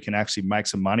so that we can actually make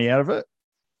some money out of it.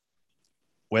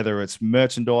 Whether it's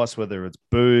merchandise, whether it's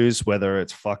booze, whether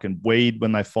it's fucking weed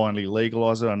when they finally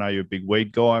legalize it. I know you're a big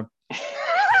weed guy.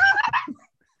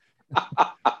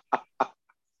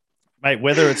 Mate,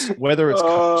 whether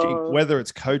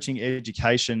it's coaching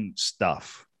education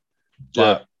stuff.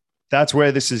 But that's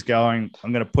where this is going.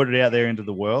 I'm going to put it out there into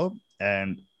the world,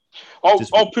 and I'll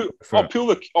peel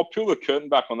the curtain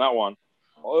back on that one.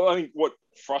 I think what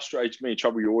frustrates me,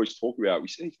 trouble you always talk about, we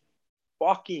see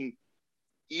fucking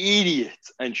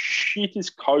idiots and shit as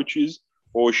coaches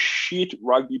or shit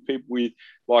rugby people with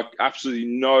like absolutely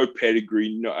no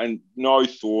pedigree, no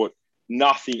thought,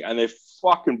 nothing, and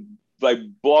they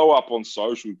blow up on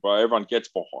social, bro. Everyone gets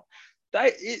behind.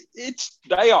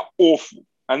 They are awful.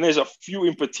 And there's a few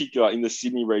in particular in the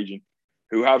Sydney region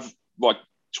who have like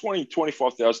 20,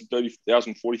 25,000,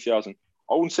 30,000, 40,000.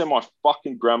 I wouldn't send my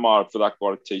fucking grandma for that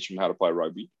guy to teach them how to play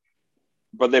rugby,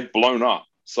 but they're blown up.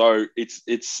 So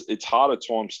it's hard at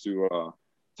times to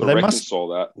reconcile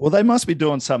that. Well, they must be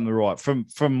doing something right. From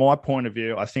my point of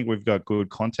view, I think we've got good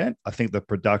content. I think the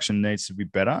production needs to be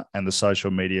better and the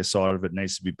social media side of it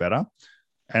needs to be better.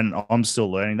 And I'm still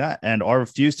learning that. And I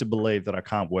refuse to believe that I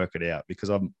can't work it out because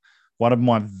I'm one of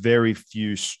my very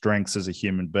few strengths as a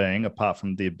human being, apart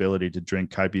from the ability to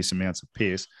drink copious amounts of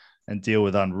piss and deal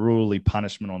with unruly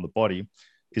punishment on the body,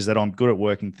 is that I'm good at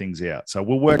working things out. So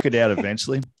we'll work it out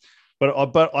eventually.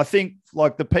 But I think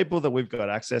like the people that we've got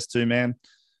access to, man,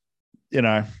 you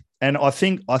know, and I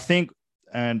think,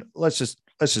 and let's just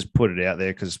put it out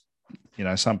there because, you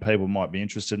know, some people might be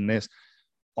interested in this.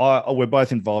 We're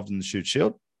both involved in the Shoot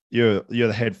Shield. You're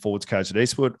the head forwards coach at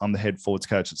Eastwood. I'm the head forwards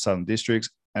coach at Southern Districts.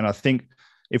 And I think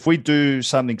if we do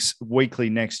something weekly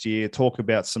next year, talk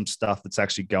about some stuff that's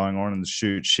actually going on in the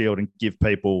Shoot Shield and give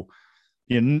people,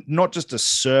 you know, not just a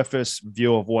surface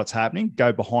view of what's happening,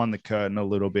 go behind the curtain a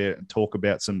little bit and talk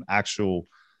about some actual,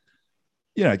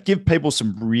 you know, give people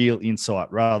some real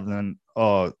insight rather than,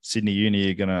 oh, Sydney Uni,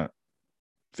 you're going to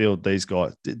field these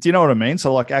guys. Do you know what I mean?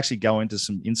 So like actually go into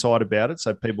some insight about it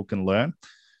so people can learn.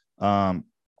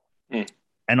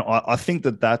 And I think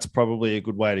that that's probably a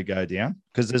good way to go down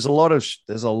because there's a lot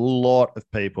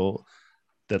of people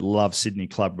that love Sydney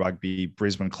club rugby,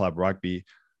 Brisbane club rugby,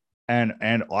 and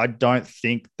I don't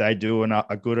think they do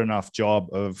a good enough job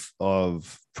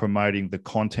of promoting the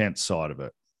content side of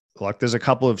it. Like there's a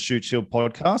couple of Shoot Shield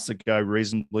podcasts that go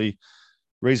reasonably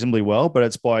well, but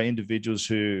it's by individuals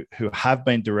who have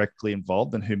been directly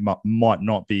involved and who might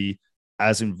not be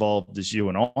as involved as you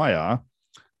and I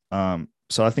are.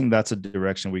 So I think that's a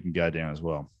direction we can go down as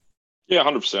well. Yeah,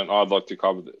 100%. I'd like to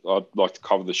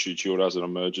cover the Shoot Shield as it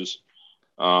emerges.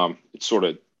 It's sort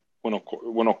of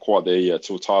we're not quite there yet,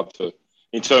 so it's hard to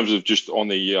in terms of just on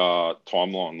the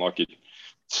timeline. Like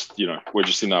it's, you know, we're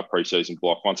just in that preseason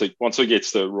block. Once it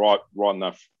gets to right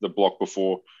enough the block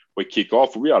before we kick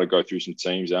off, we'll be able to go through some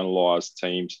teams, analyze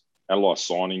signings.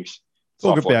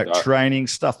 Talk about like training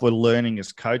stuff we're learning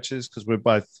as coaches because we're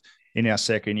both in our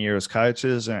second year as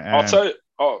coaches. And I'll tell you,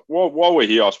 while we're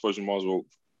here, I suppose we might as well.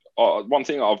 One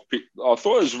thing I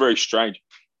thought it was very strange.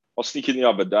 I was thinking the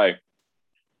other day,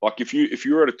 like if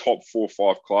you're at a top 4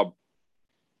 or 5 club,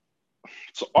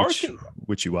 so I reckon,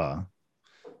 which you are.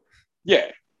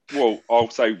 Yeah. Well, I'll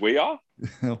say we are.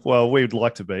 Well, we'd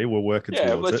like to be. We're working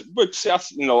towards it. But South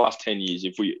in the last 10 years,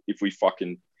 if we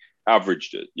fucking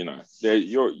averaged it, you know,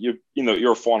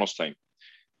 you're a finals team.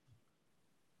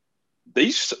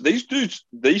 These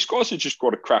guys have just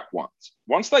got to crack once.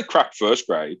 Once they crack first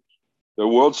grade, the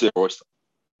world's their oyster.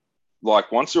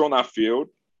 Like once they're on that field,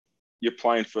 you're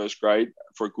playing first grade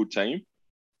for a good team.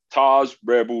 Tars,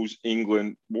 Rebels,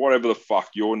 England, whatever the fuck,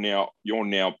 you're now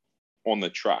on the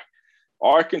track.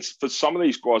 I reckon for some of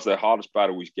these guys, their hardest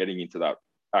battle is getting into that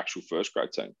actual first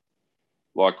grade team.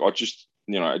 Like I just,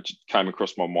 you know, it just came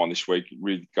across my mind this week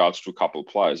with regards to a couple of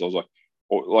players. I was like,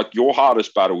 your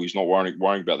hardest battle is not worrying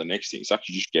about the next thing. It's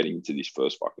actually just getting into this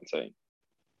first fucking team.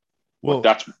 Well,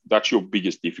 like that's your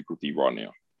biggest difficulty right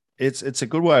now. It's a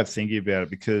good way of thinking about it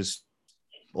because,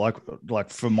 like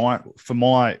for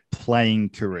my playing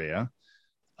career,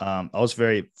 I was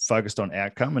very focused on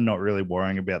outcome and not really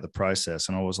worrying about the process.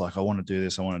 And I was like, I want to do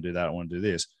this, I want to do that, I want to do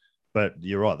this. But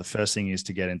you're right. The first thing is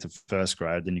to get into first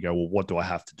grade. Then you go, well, what do I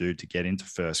have to do to get into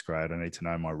first grade? I need to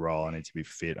know my role. I need to be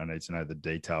fit. I need to know the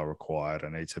detail required. I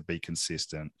need to be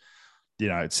consistent,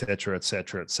 et cetera, et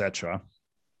cetera, et cetera.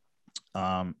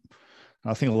 I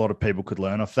think a lot of people could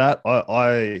learn off that.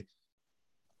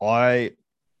 I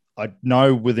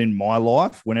know within my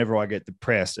life, whenever I get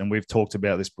depressed, and we've talked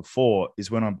about this before, is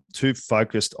when I'm too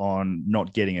focused on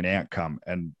not getting an outcome.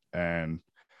 And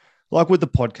like with the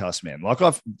podcast, man, like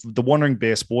the Wandering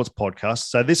Bear Sports Podcast.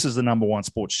 So this is the number one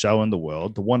sports show in the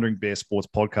world. The Wandering Bear Sports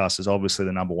Podcast is obviously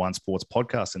the number one sports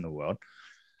podcast in the world.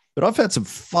 But I've had some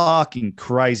fucking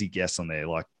crazy guests on there.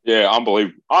 Yeah,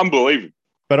 unbelievable.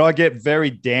 But I get very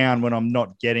down when I'm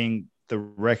not getting the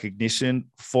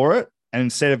recognition for it. And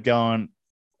instead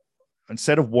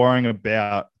of worrying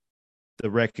about the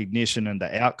recognition and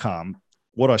the outcome,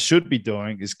 what I should be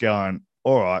doing is going,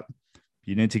 all right,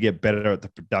 you need to get better at the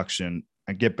production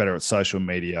and get better at social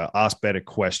media, ask better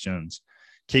questions,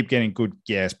 keep getting good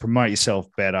guests, promote yourself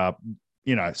better,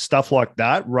 stuff like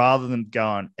that, rather than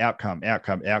going outcome.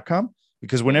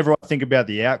 Because whenever I think about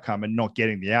the outcome and not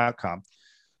getting the outcome,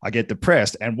 I get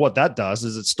depressed. And what that does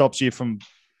is it stops you from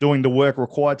doing the work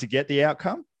required to get the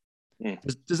outcome.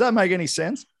 Does that make any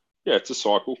sense? Yeah, it's a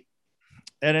cycle.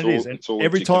 And it is. And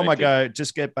every time I go,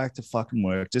 just get back to fucking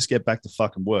work,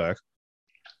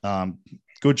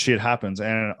 good shit happens.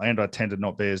 And I tend to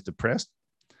not be as depressed.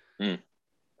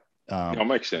 That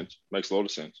makes sense. Makes a lot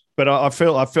of sense. But I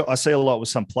see a lot with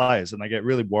some players, and they get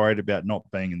really worried about not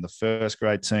being in the first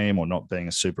grade team or not being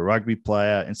a Super Rugby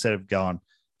player, instead of going,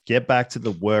 get back to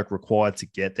the work required to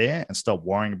get there and stop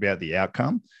worrying about the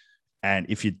outcome. And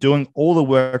if you're doing all the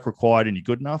work required and you're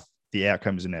good enough, the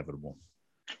outcome is inevitable.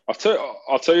 I'll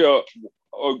tell you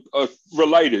a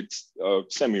related,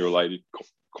 semi-related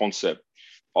concept.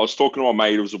 I was talking to my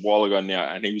mate, it was a while ago now,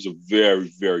 and he was a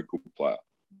very, very good player.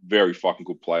 Very fucking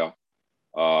good player.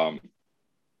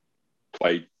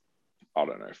 Played,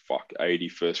 80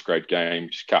 first grade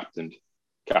games, captained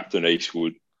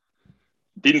Eastwood.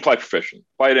 Didn't play professional.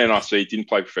 Played NRC, didn't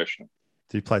play professional.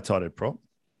 Did he play tight end prop?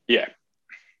 Yeah.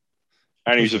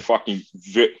 And he's a fucking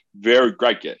very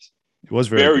great guest. He was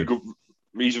very good.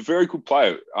 He's a very good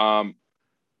player.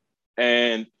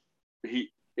 And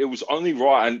it was only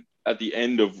right, and at the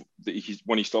end of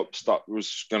when he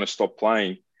was going to stop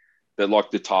playing, that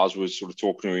like the Tars was sort of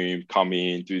talking to him, come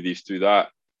in, do this, do that.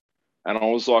 And I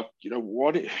was like,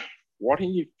 why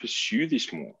didn't you pursue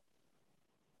this more?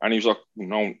 And he was like,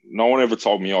 no one ever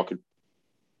told me I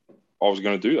was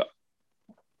going to do that.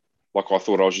 Like, I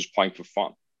thought I was just playing for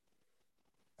fun.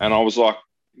 And I was like,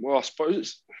 well, I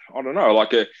suppose, I don't know.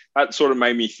 Like, that sort of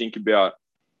made me think about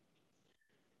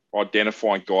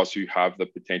identifying guys who have the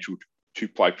potential to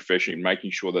play professionally and making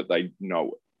sure that they know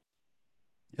it.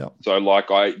 Yeah. So, like,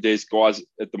 there's guys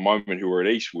at the moment who are at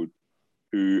Eastwood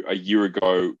who a year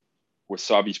ago were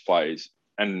subbies players,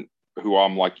 and who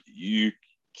I'm like, you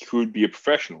could be a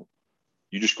professional.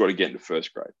 You just got to get into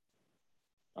first grade.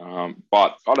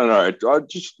 But I don't know.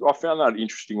 I found that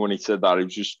interesting when he said that. It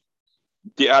was just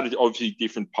obviously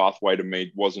different pathway to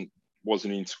me. Wasn't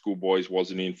in schoolboys,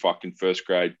 wasn't in fucking first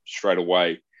grade straight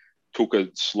away. Took a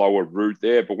slower route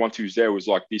there, but once he was there, it was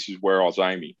like, this is where I was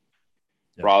aiming.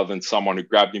 Yeah. Rather than someone who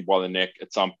grabbed him by the neck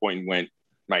at some point and went,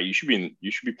 mate, you should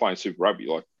be playing Super Rugby.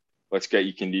 Like, let's get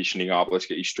your conditioning up, let's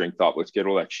get your strength up, let's get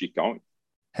all that shit going.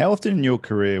 How often in your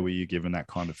career were you given that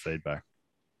kind of feedback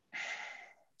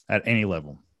at any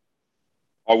level?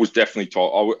 I was definitely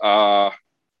told.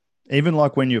 Even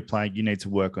like when you're playing, you need to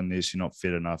work on this. You're not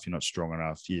fit enough. You're not strong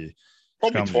enough.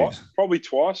 Probably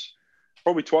twice.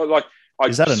 Like,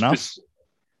 is that enough?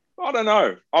 I don't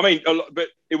know. I mean, but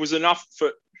it was enough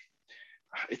for.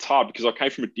 It's hard because I came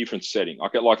from a different setting.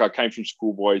 I came from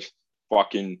schoolboys,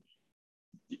 fucking,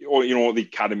 or all the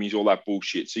academies, all that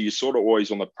bullshit. So you're sort of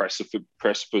always on the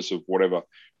precipice of whatever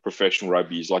professional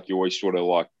rugby is. Like, you're always sort of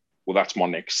like, well, that's my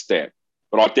next step.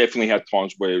 But I definitely had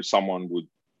times where someone would,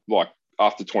 like,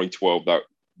 after 2012, that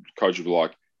coach would be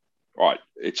like, all right,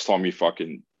 it's time you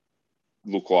fucking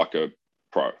look like a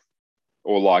pro.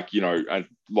 Or like, and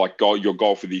like your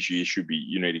goal for this year should be,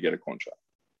 you need to get a contract.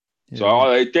 Yeah.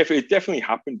 So it definitely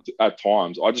happened at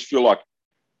times. I just feel like,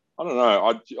 I don't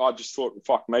know. I just thought,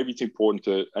 fuck, maybe it's important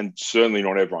to, and certainly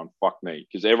not everyone, fuck me,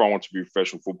 because everyone wants to be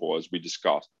professional football, as we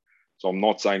discussed. So I'm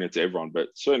not saying it to everyone, but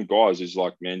certain guys is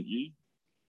like, man, you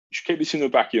should keep this in the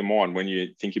back of your mind when you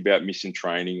think about missing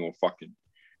training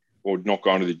or not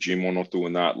going to the gym or not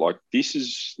doing that. Like,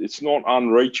 it's not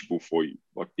unreachable for you.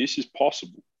 Like, this is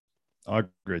possible. I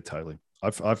agree totally.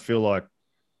 I feel like,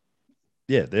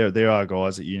 yeah, there are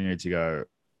guys that you need to go,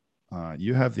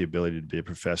 you have the ability to be a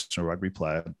professional rugby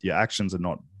player. Your actions are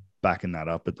not backing that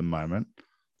up at the moment.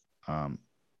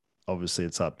 Obviously,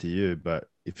 it's up to you, but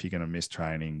if you're going to miss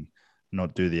training,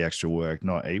 not do the extra work,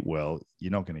 not eat well,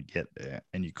 you're not going to get there,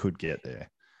 and you could get there.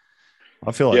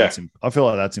 I feel like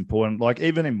that's important. Like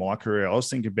even in my career, I was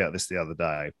thinking about this the other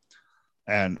day,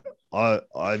 and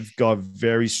I've got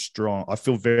very strong. I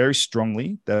feel very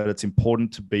strongly that it's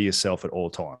important to be yourself at all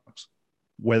times,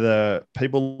 whether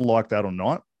people like that or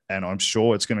not. And I'm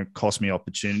sure it's going to cost me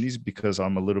opportunities because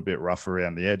I'm a little bit rough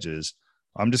around the edges.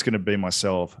 I'm just going to be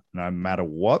myself no matter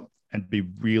what and be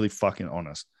really fucking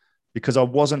honest, because I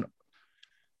wasn't,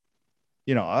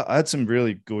 I had some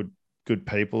really good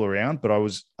people around, but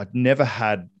I'd never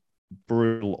had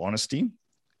brutal honesty.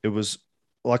 It was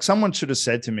like someone should have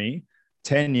said to me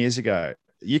 10 years ago,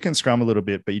 you can scrum a little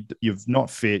bit, but you're not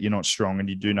fit, you're not strong, and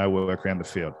you do no work around the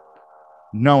field.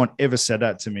 No one ever said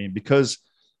that to me, because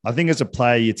I think as a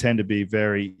player, you tend to be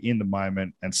very in the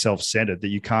moment and self-centered, that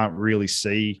you can't really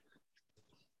see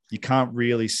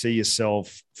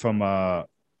yourself from an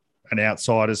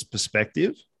outsider's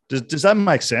perspective. Does that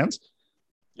make sense?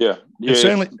 Yeah.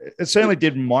 It certainly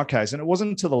did in my case. And it wasn't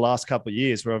until the last couple of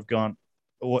years where I've gone,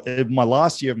 my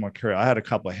last year of my career, I had a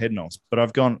couple of head knocks, but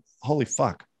I've gone, holy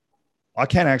fuck, I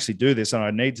can actually do this and I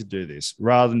need to do this,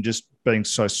 rather than just being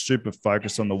so super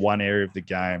focused on the one area of the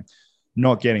game,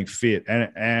 not getting fit.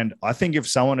 And I think if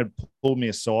someone had pulled me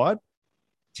aside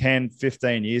 10,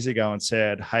 15 years ago and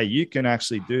said, hey, you can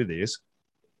actually do this,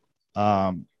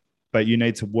 but you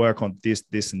need to work on this,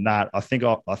 and that, I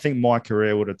think my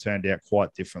career would have turned out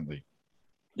quite differently.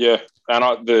 Yeah.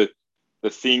 And the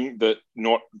thing that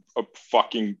not a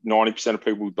fucking 90% of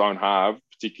people don't have,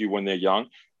 particularly when they're young,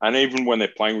 and even when they're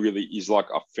playing really, is like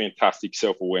a fantastic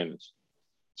self-awareness.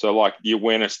 So like the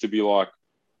awareness to be like,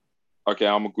 okay,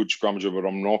 I'm a good scrummager, but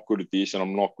I'm not good at this and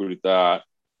I'm not good at that.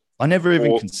 I never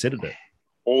even considered it.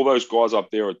 All those guys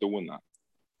up there are doing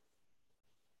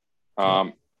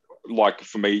that. Like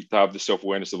for me to have the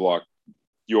self-awareness of like,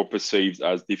 you're perceived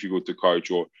as difficult to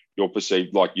coach, or you're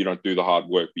perceived like you don't do the hard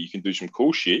work, but you can do some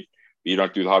cool shit, but you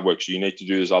don't do the hard work. So you need to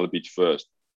do those other bits first.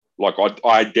 Like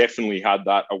I definitely had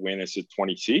that awareness at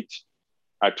 26.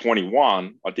 At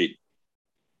 21, I did.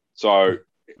 So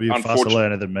you're faster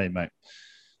learner than me, mate.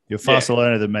 You're faster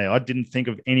learner than me. I didn't think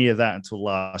of any of that until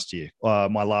last year.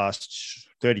 My last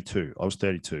 32. I was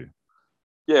 32.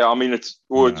 Yeah, I mean, it's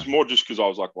more just because I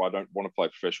was like, well, I don't want to play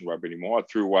professional rugby anymore. I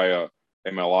threw away a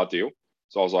MLR deal.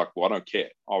 So I was like, well, I don't care.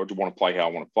 I just want to play how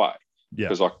I want to play. Yeah.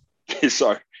 Because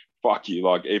so fuck you.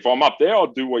 Like if I'm up there,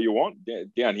 I'll do what you want.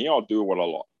 Down here, I'll do what I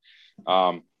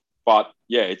like. But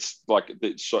yeah, it's like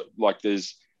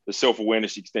there's the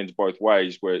self-awareness extends both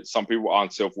ways, where some people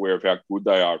aren't self-aware of how good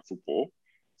they are at football.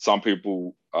 Some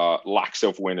people lack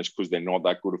self-awareness because they're not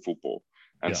that good at football.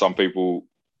 And some people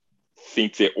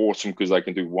think they're awesome because they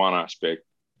can do one aspect,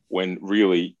 when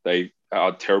really they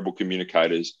are terrible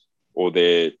communicators, or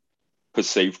they're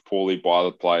perceived poorly by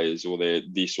the players, or they're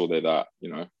this or they're that,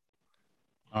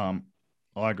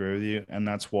 I agree with you. And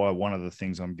that's why one of the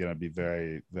things I'm going to be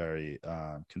very, very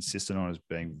consistent on is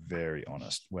being very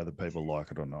honest, whether people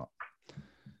like it or not.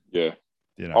 Yeah.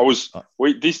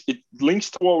 It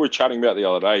links to what we were chatting about the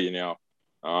other day.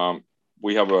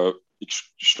 We have a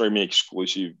extremely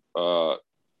exclusive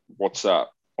WhatsApp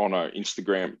on our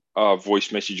Instagram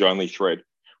voice message only thread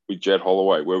with Jed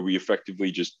Holloway, where we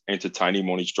effectively just entertain him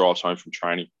on his drives home from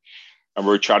training. And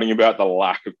we're chatting about the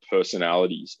lack of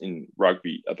personalities in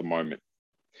rugby at the moment.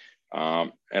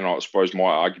 And I suppose my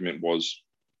argument was,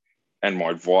 and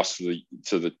my advice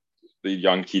to the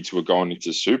young kids who are going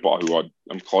into Super, who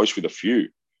I'm close with a few,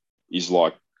 is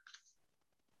like,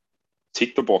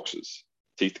 tick the boxes.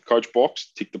 Tick the coach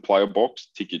box, tick the player box,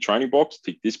 tick your training box,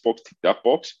 tick this box, tick that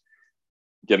box,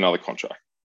 get another contract.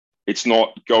 It's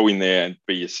not go in there and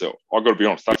be yourself. I've got to be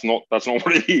honest, that's not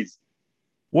what it is.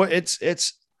 Well,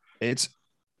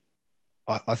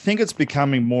 I think it's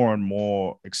becoming more and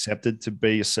more accepted to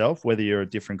be yourself, whether you're a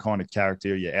different kind of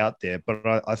character or you're out there. But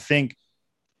I think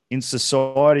in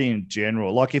society in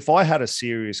general, like if I had a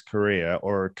serious career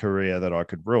or a career that I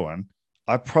could ruin,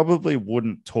 I probably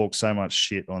wouldn't talk so much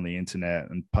shit on the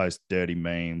internet and post dirty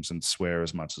memes and swear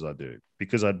as much as I do,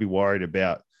 because I'd be worried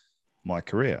about my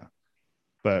career.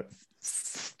 But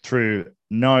through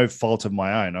no fault of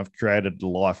my own, I've created a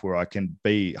life where I can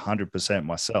be 100%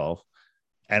 myself.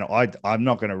 And I'm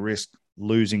not going to risk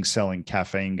losing selling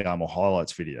caffeine gum or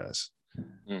highlights videos,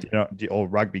 or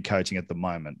rugby coaching at the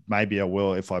moment. Maybe I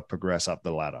will if I progress up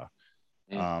the ladder.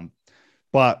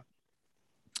 But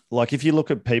like if you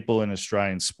look at people in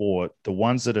Australian sport, the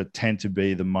ones that tend to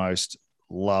be the most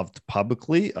loved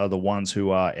publicly are the ones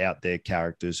who are out there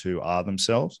characters who are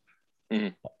themselves.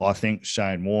 I think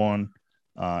Shane Warne,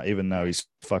 even though he's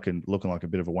fucking looking like a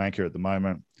bit of a wanker at the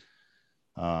moment.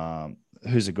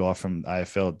 Who's a guy from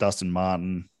AFL? Dustin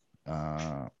Martin.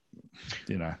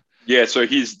 Yeah, so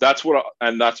that's what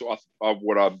I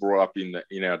brought up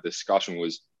in our discussion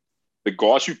was the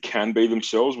guys who can be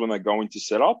themselves when they go into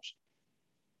setups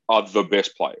are the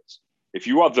best players. If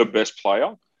you are the best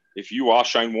player, if you are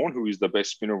Shane Warne, who is the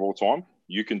best spinner of all time,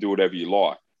 you can do whatever you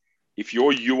like. If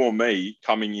you're you or me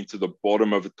coming into the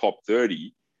bottom of the top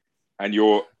 30 and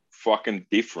you're fucking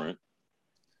different,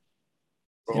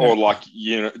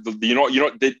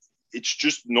 it's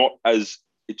just not as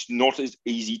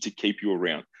easy to keep you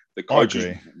around. The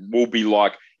coaches will be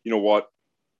like, you know what?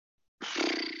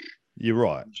 You're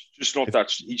right. He's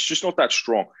just not that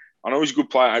strong. I know he's a good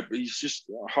player, but he's just,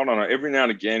 I don't know, every now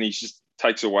and again, he just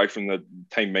takes away from the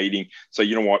team meeting. So,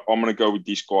 you know what? I'm going to go with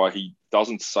this guy. He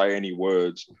doesn't say any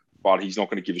words, but he's not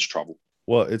going to give us trouble.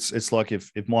 Well, it's like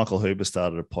if Michael Huber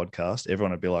started a podcast,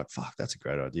 everyone would be like, fuck, that's a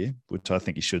great idea, which I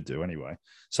think he should do anyway.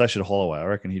 So should Holloway. I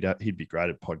reckon he'd be great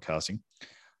at podcasting.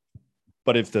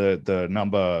 But if the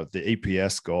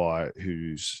EPS guy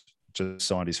who's just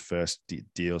signed his first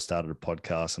deal, started a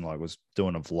podcast and like was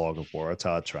doing a vlog of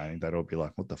Waratah training, they'd all be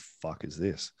like, what the fuck is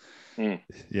this? And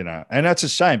that's a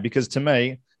shame because to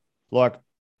me, like,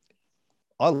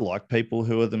 I like people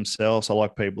who are themselves. I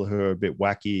like people who are a bit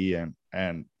wacky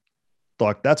and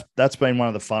like that's been one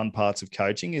of the fun parts of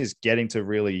coaching is getting to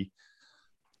really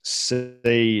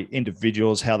see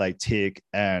individuals, how they tick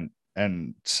and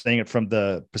seeing it from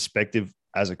the perspective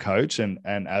as a coach and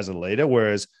as a leader.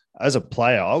 Whereas as a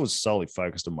player, I was solely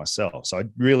focused on myself. So I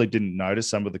really didn't notice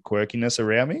some of the quirkiness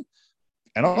around me.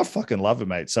 And I fucking love it,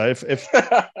 mate. So if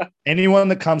anyone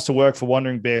that comes to work for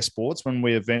Wandering Bear Sports, when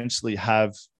we eventually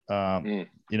have,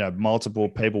 multiple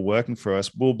people working for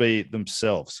us, will be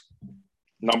themselves.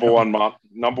 Number one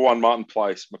Martin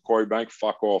Place, Macquarie Bank,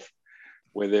 fuck off.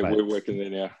 We're working there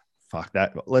now. Fuck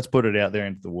that. Let's put it out there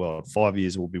into the world. 5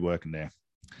 years we'll be working there.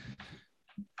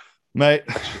 Mate.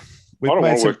 I don't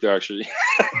want to work there, actually.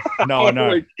 No, I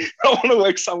know. I want to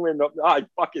work somewhere.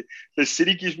 Fuck it. The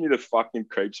city gives me the fucking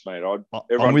creeps, mate.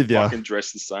 Everyone with fucking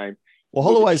dressed the same. Well,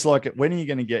 Holloway's like, when are you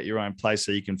going to get your own place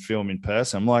so you can film in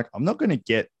person? I'm like, I'm not going to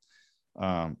get,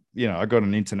 I got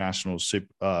an international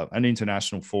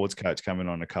forwards coach coming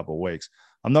on in a couple of weeks.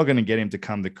 I'm not going to get him to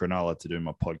come to Cronulla to do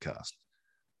my podcast.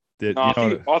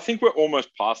 I think we're almost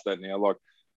past that now. Like,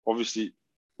 obviously,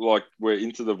 like we're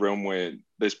into the realm where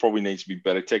there's probably needs to be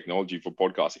better technology for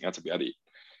podcasting. That's about it.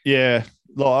 Yeah,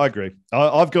 I agree.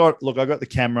 I got the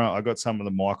camera. I got some of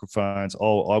the microphones. I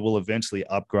will eventually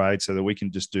upgrade so that we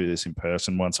can just do this in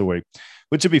person once a week,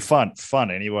 which would be fun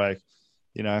anyway.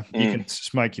 You can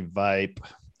smoke your vape,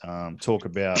 talk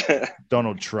about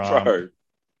Donald Trump, Bro.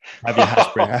 have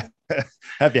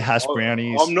your hash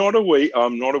brownies. I'm not a weed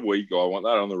guy. I want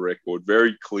that on the record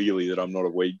very clearly that I'm not a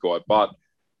weed guy, but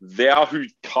thou who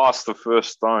cast the first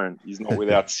stone is not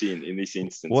without sin in this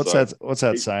instance. What's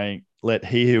that saying? Let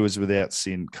he who is without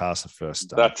sin cast the first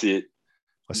stone. That's it.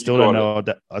 I still don't know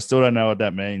what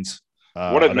that means.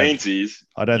 What it means is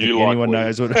I don't think anyone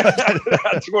knows what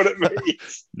that's what it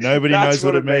means. Nobody knows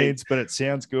what it means, but it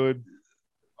sounds good.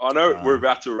 I know we're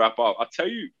about to wrap up. I tell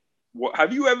you what,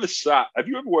 have you ever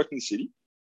worked in the city?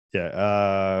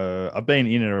 Yeah. I've been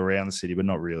in and around the city, but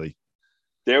not really.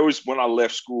 There was when I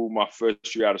left school, my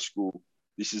first year out of school.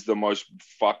 This is the most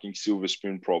fucking silver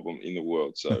spoon problem in the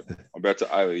world. So I'm about to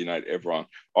alienate everyone.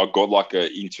 I got like an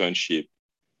internship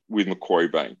with Macquarie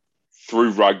Bank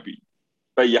through rugby,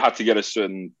 but you had to get a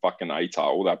certain fucking ATAR,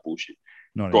 all that bullshit.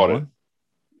 99? Got it.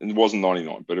 And it wasn't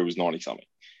 99, but it was 90 something.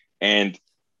 And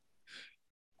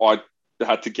I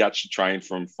had to catch the train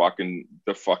from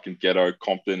the fucking ghetto,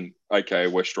 Compton, aka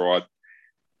West Ryde,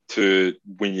 to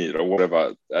Wynyard or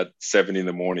whatever at 7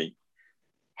 a.m.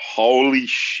 Holy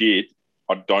shit.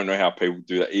 I don't know how people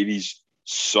do that. It is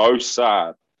so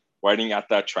sad waiting at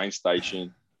that train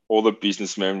station, all the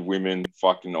businessmen, women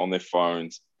fucking on their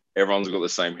phones. Everyone's got the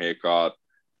same haircut.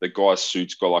 The guy's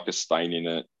suit's got like a stain in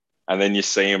it. And then you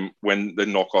see him when the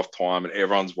knockoff time and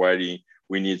everyone's waiting.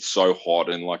 Wynyard's so hot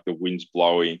and like the wind's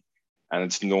blowing and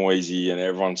it's noisy and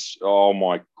everyone's, oh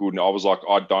my goodness. I was like,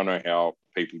 I don't know how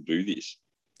people do this.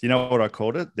 You know what I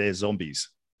called it? They're zombies.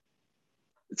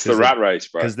 It's the rat race,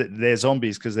 bro. Because they're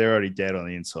zombies because they're already dead on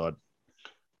the inside.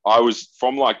 I was,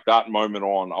 from like that moment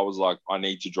on, I was like, I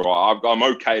need to drive. I'm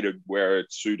okay to wear a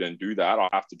suit and do that. I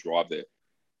have to drive there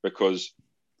because,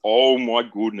 oh my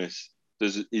goodness,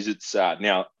 is it sad?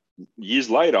 Now, years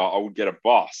later, I would get a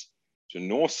bus to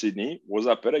North Sydney. Was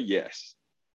that better? Yes.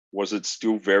 Was it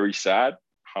still very sad?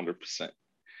 100%.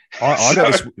 I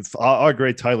got this. I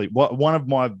agree totally. One of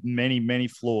my many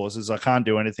flaws is I can't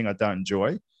do anything I don't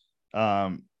enjoy.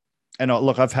 And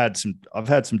look, I've had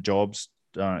some jobs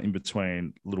in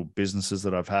between little businesses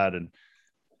that I've had,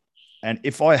 and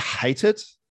if I hate it,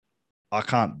 I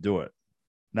can't do it,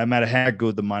 no matter how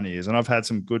good the money is. And I've had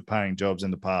some good paying jobs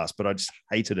in the past, but I just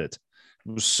hated it.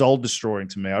 It was soul destroying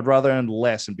to me. I'd rather earn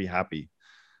less and be happy.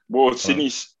 Well,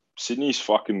 Sydney's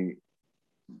fucking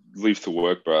live to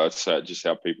work, bro. That's just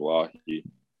how people are here.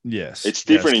 Yes, it's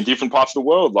different in different parts of the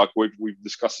world. Like we've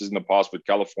discussed this in the past, but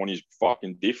California's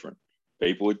fucking different.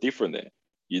 People are different there.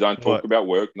 You don't talk about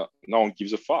work. No one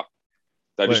gives a fuck.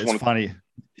 They just want. It's funny.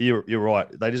 You're right.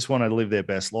 They just want to live their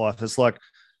best life. It's like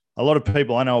a lot of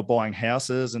people I know are buying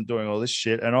houses and doing all this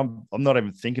shit, and I'm not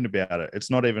even thinking about it. It's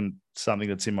not even something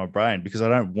that's in my brain because I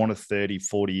don't want a 30,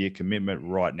 40-year commitment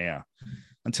right now.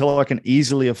 Until I can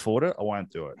easily afford it, I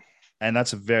won't do it. And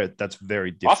that's very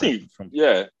different. I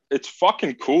think, it's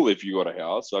fucking cool if you got a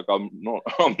house. Like I'm not.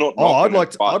 Oh, I'd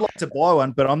like to buy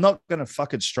one, but I'm not going to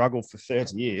fucking struggle for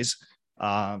 30 years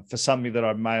for something that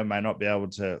I may or may not be able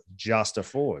to just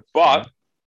afford. But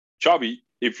Chubby,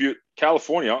 if you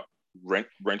California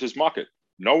renters market,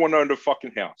 no one owned a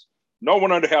fucking house. No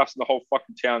one owned a house in the whole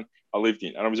fucking town I lived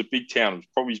in, and it was a big town. It was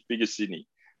probably as big as Sydney.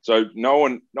 So no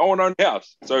one owned a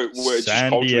house. So it's just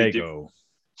culturally different.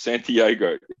 San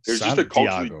Diego. It was just a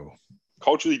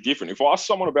culturally different. If I ask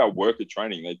someone about worker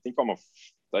training, they think I'm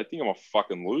a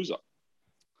fucking loser.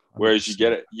 Whereas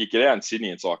 100%. you get out in Sydney,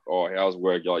 it's like, oh, how's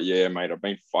work? You're like, yeah, mate, I've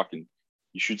been fucking.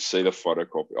 You should see the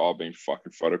photocopy. I've been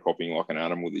fucking photocopying like an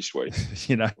animal this week.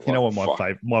 you know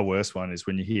what my worst one is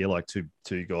when you hear like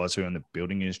two guys who are in the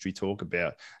building industry talk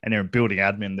about, and they're in building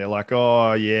admin. They're like,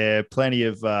 oh yeah, plenty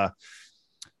of. I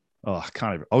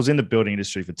was in the building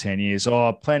industry for 10 years.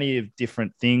 Oh, plenty of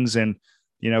different things. And,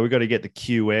 we've got to get the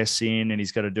QS in and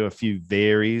he's got to do a few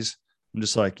varies. I'm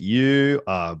just like, you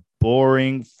are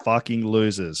boring fucking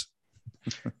losers.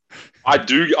 I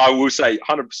will say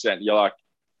 100%. You're like,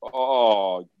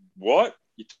 oh, what?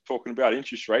 You're talking about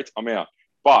interest rates? I'm out.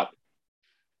 But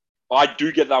I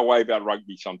do get that way about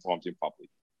rugby sometimes in public.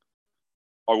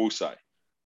 I will say.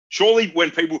 Surely when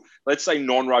people, let's say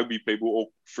non-rugby people or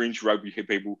fringe rugby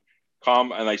people,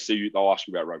 come and they see you, they'll ask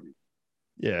you about rugby.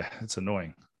 Yeah, it's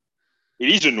annoying. It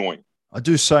is annoying. I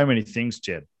do so many things,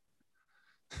 Jed.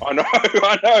 I know,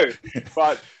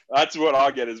 but that's what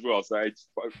I get as well. So,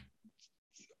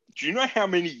 do you know how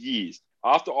many years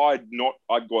after I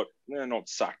got not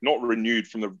sacked, not renewed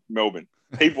from the Melbourne?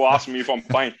 People ask me if I'm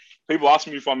playing. People ask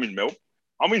me if I'm in Melbourne.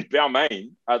 I'm in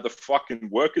Balmain at the fucking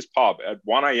workers' pub at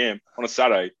 1 a.m. on a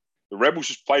Saturday. The Rebels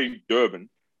just played Durban.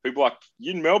 People are like,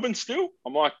 you in Melbourne still?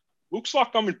 I'm like, looks like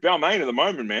I'm in Balmain at the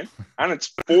moment, man. And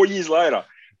it's 4 years later.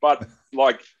 But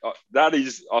like that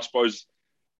is, I suppose,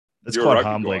 it's quite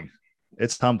humbling.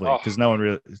 It's humbling because no one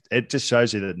really. It just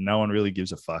shows you that no one really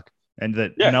gives a fuck, and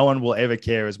that no one will ever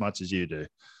care as much as you do.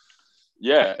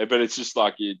 Yeah, but it's just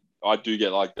like I do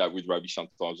get like that with rugby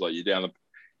sometimes. Like you're down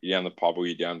the pub or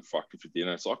you're down fucking for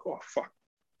dinner. It's like, oh fuck,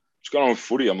 what's going on with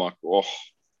footy? I'm like, oh,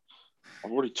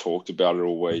 I've already talked about it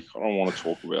all week. I don't want to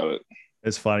talk about it.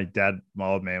 It's funny. Dad, my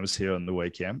old man, was here on the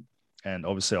weekend. And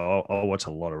obviously, I watch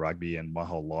a lot of rugby, and my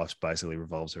whole life basically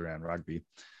revolves around rugby.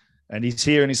 And he's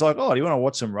here, and he's like, "Oh, do you want to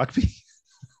watch some rugby?"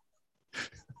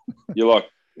 You're like,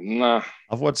 "Nah."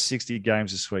 I've watched 60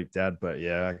 games this week, Dad. But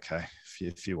yeah, okay,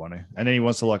 if you want to. And then he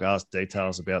wants to like ask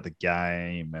details about the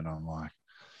game, and I'm like,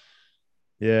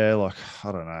 "Yeah, like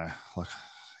I don't know, like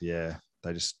yeah,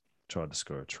 they just tried to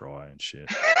score a try and shit."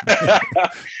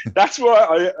 That's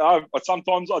why I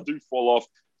sometimes I do fall off.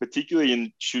 Particularly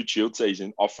in Shoot Shield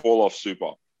season, I fall off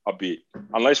super a bit.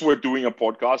 Unless we're doing a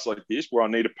podcast like this where I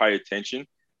need to pay attention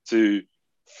to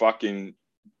fucking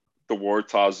the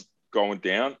Waratahs going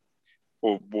down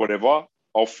or whatever,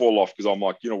 I'll fall off because I'm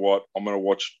like, you know what? I'm going to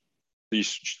watch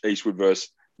this Eastwood versus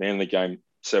Manly game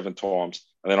 7 times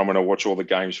and then I'm going to watch all the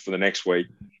games for the next week.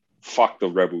 Fuck the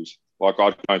Rebels. Like,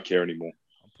 I don't care anymore.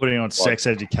 I'm putting on Sex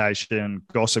Education,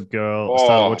 Gossip Girl. I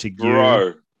started watching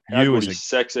bro. You is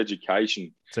Sex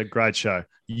Education. It's a great show.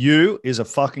 You is a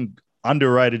fucking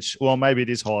underrated. Well, maybe it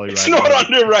is highly rated. It's not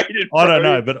underrated. Bro. I don't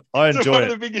know, but I enjoy it. It's one of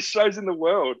the biggest shows in the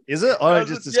world. Is it? I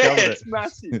just discovered it. It's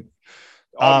massive.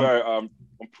 I'm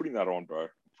putting that on, bro.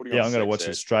 I'm going to watch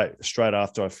it straight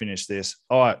after I finish this.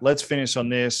 All right, let's finish on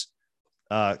this.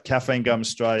 Caffeine Gum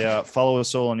Australia. Follow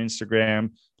us all on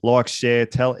Instagram. Like, share,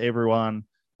 tell everyone.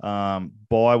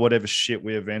 Buy whatever shit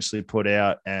we eventually put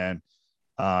out, and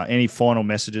any final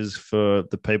messages for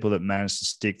the people that managed to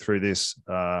stick through this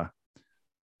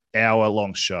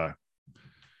hour-long show?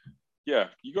 Yeah,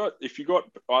 this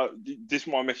is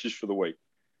my message for the week.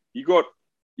 You got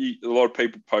a lot of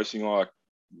people posting like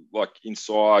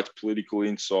insights, political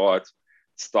insights,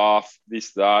 stuff,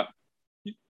 this, that.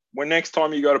 When next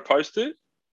time you go to post it,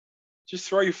 just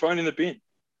throw your phone in the bin.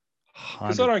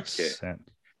 Because I don't care.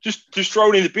 Just throw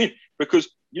it in the bin. Because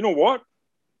you know what?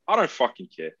 I don't fucking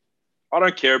care. I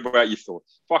don't care about your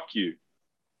thoughts. Fuck you.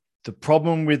 The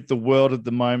problem with the world at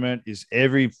the moment is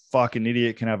every fucking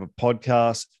idiot can have a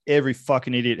podcast. Every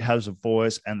fucking idiot has a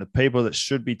voice, and the people that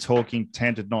should be talking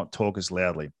tend to not talk as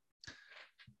loudly.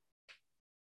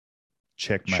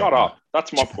 Checkmate. Shut up.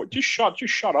 That's my point. Just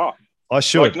shut up. I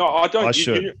should. Like, no, I don't. I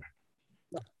should.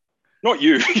 Not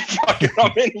you.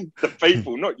 I mean the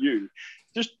people, not you.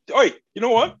 Just, hey, you know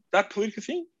what? That political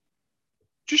thing,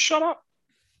 just shut up.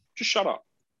 Just shut up.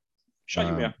 Shut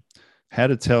your mouth. How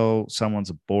to tell someone's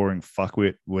a boring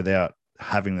fuckwit without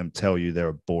having them tell you they're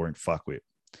a boring fuckwit.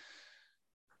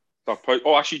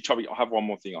 Oh, actually, Chubby, I have one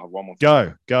more thing.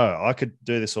 Go. I could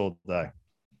do this all day.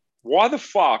 Why the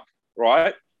fuck,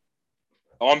 right?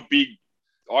 I'm big.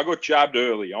 I got jabbed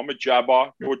early. I'm a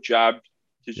jabber. You're jabbed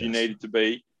because you needed to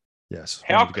be. Yes.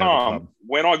 How come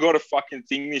when I got a fucking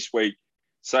thing this week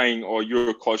saying, oh, you're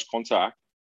a close contact,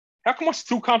 how come I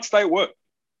still can't stay at work?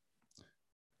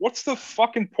 What's the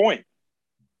fucking point?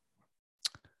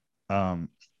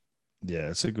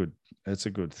 Yeah, it's a good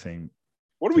thing.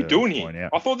 What are we doing here?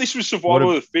 I thought this was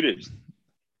survival of the fittest.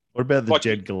 What about the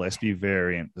Jed Gillespie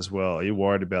variant as well? Are you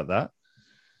worried about that?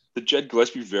 The Jed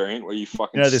Gillespie variant where you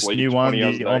fucking this new one,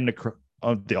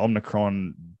 the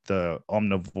Omicron, the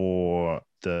omnivore,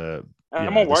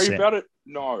 Am I worried about it?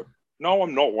 No,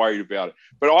 I'm not worried about it.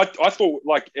 But I thought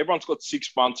like everyone's got 6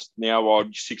 months now, or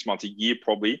 6 months, a year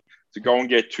probably, to go and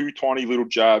get 2 tiny little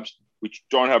jabs which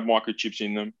don't have microchips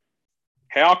in them.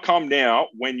 How come now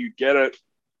when you get a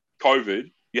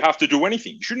COVID, you have to do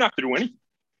anything? You shouldn't have to do anything.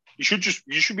 You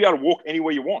should be able to walk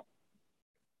anywhere you want.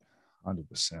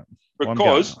 100%.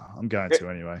 Because I'm going to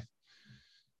anyway.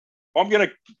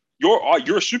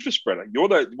 You're a super spreader. You're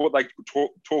what they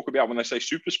talk about when they say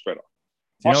super spreader.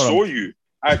 I saw you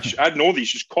at Northies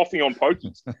just coughing on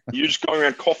pokies. You're just going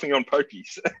around coughing on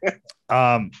pokies.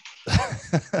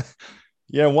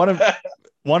 Yeah,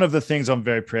 one of the things I'm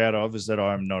very proud of is that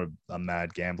I'm not a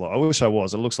mad gambler. I wish I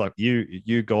was. It looks like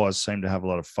you guys seem to have a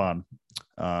lot of fun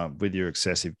with your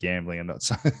excessive gambling and not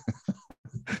something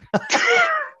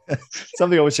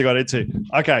I wish I got into.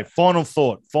 Okay, final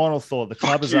thought. The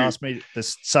club has asked me, the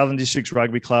Southern Districts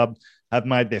Rugby Club have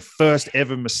made their first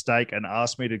ever mistake and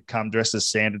asked me to come dressed as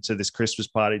Santa to this Christmas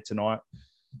party tonight.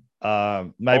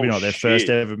 Maybe not their first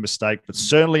ever mistake, but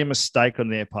certainly a mistake on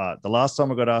their part. The last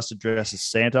time I got asked to dress as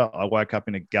Santa, I woke up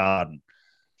in a garden.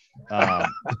 Oh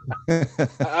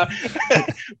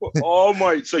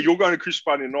my! So you're going to Christmas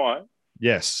party tonight?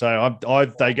 Yes. So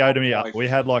they go to me. We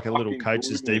had like a little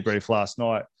coaches debrief last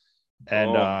night,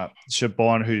 and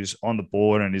Siobhan, who's on the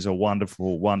board and is a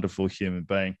wonderful, wonderful human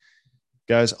being,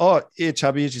 goes, "Oh, yeah,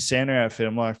 Chubby, here's your Santa outfit."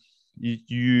 I'm like,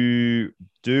 you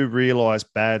do realize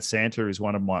Bad Santa is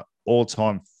one of my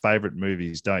all-time favorite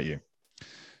movies, don't you?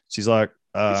 She's like,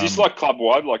 is this like club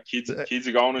wide? Like kids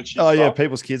are going and shit? Oh yeah,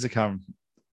 people's kids are coming.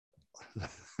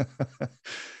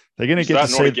 They're going to get to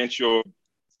see. Against your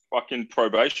fucking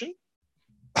probation?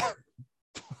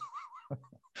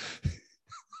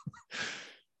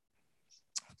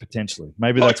 Potentially.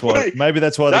 Maybe that's why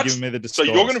they're giving me the disguise.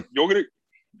 So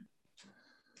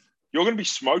you're gonna be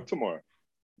smoked tomorrow.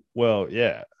 Well,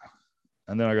 yeah.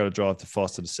 And then I got to drive to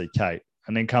Foster to see Kate,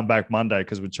 and then come back Monday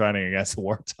because we're training against the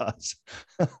Waratahs.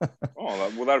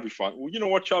 That'll be fun. Well, you know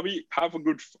what, Chubby? Have a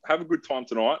good time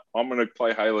tonight. I'm going to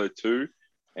play Halo 2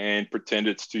 and pretend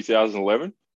it's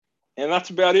 2011, and that's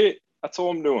about it. That's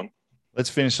all I'm doing. Let's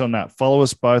finish on that. Follow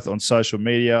us both on social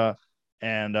media,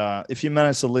 and if you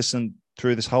manage to listen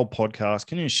through this whole podcast,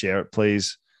 can you share it,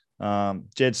 please?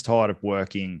 Jed's tired of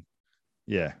working,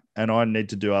 and I need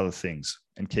to do other things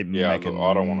and keep making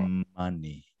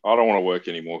money. I don't want to work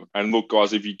anymore. And look,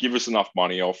 guys, if you give us enough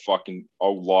money, I'll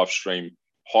live stream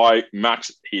high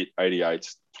max hit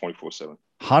 88s 24/7.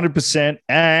 100%.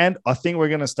 And I think we're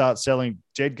going to start selling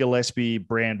Jed Gillespie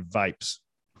brand vapes.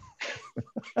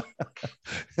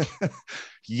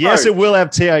 Yes, it will have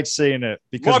THC in it,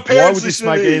 because why would you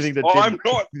smoke anything that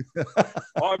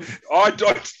I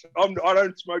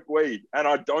don't smoke weed and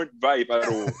I don't vape at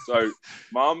all. So,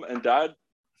 Mum and Dad,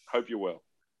 hope you're well.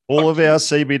 All of our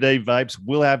CBD vapes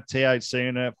will have THC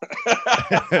in it,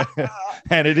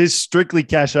 and it is strictly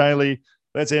cash only.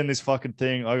 Let's end this fucking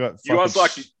thing.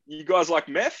 You guys like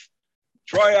meth?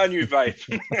 Try our new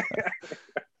vape.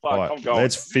 Right,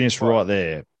 let's finish right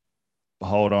there.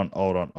 Hold on.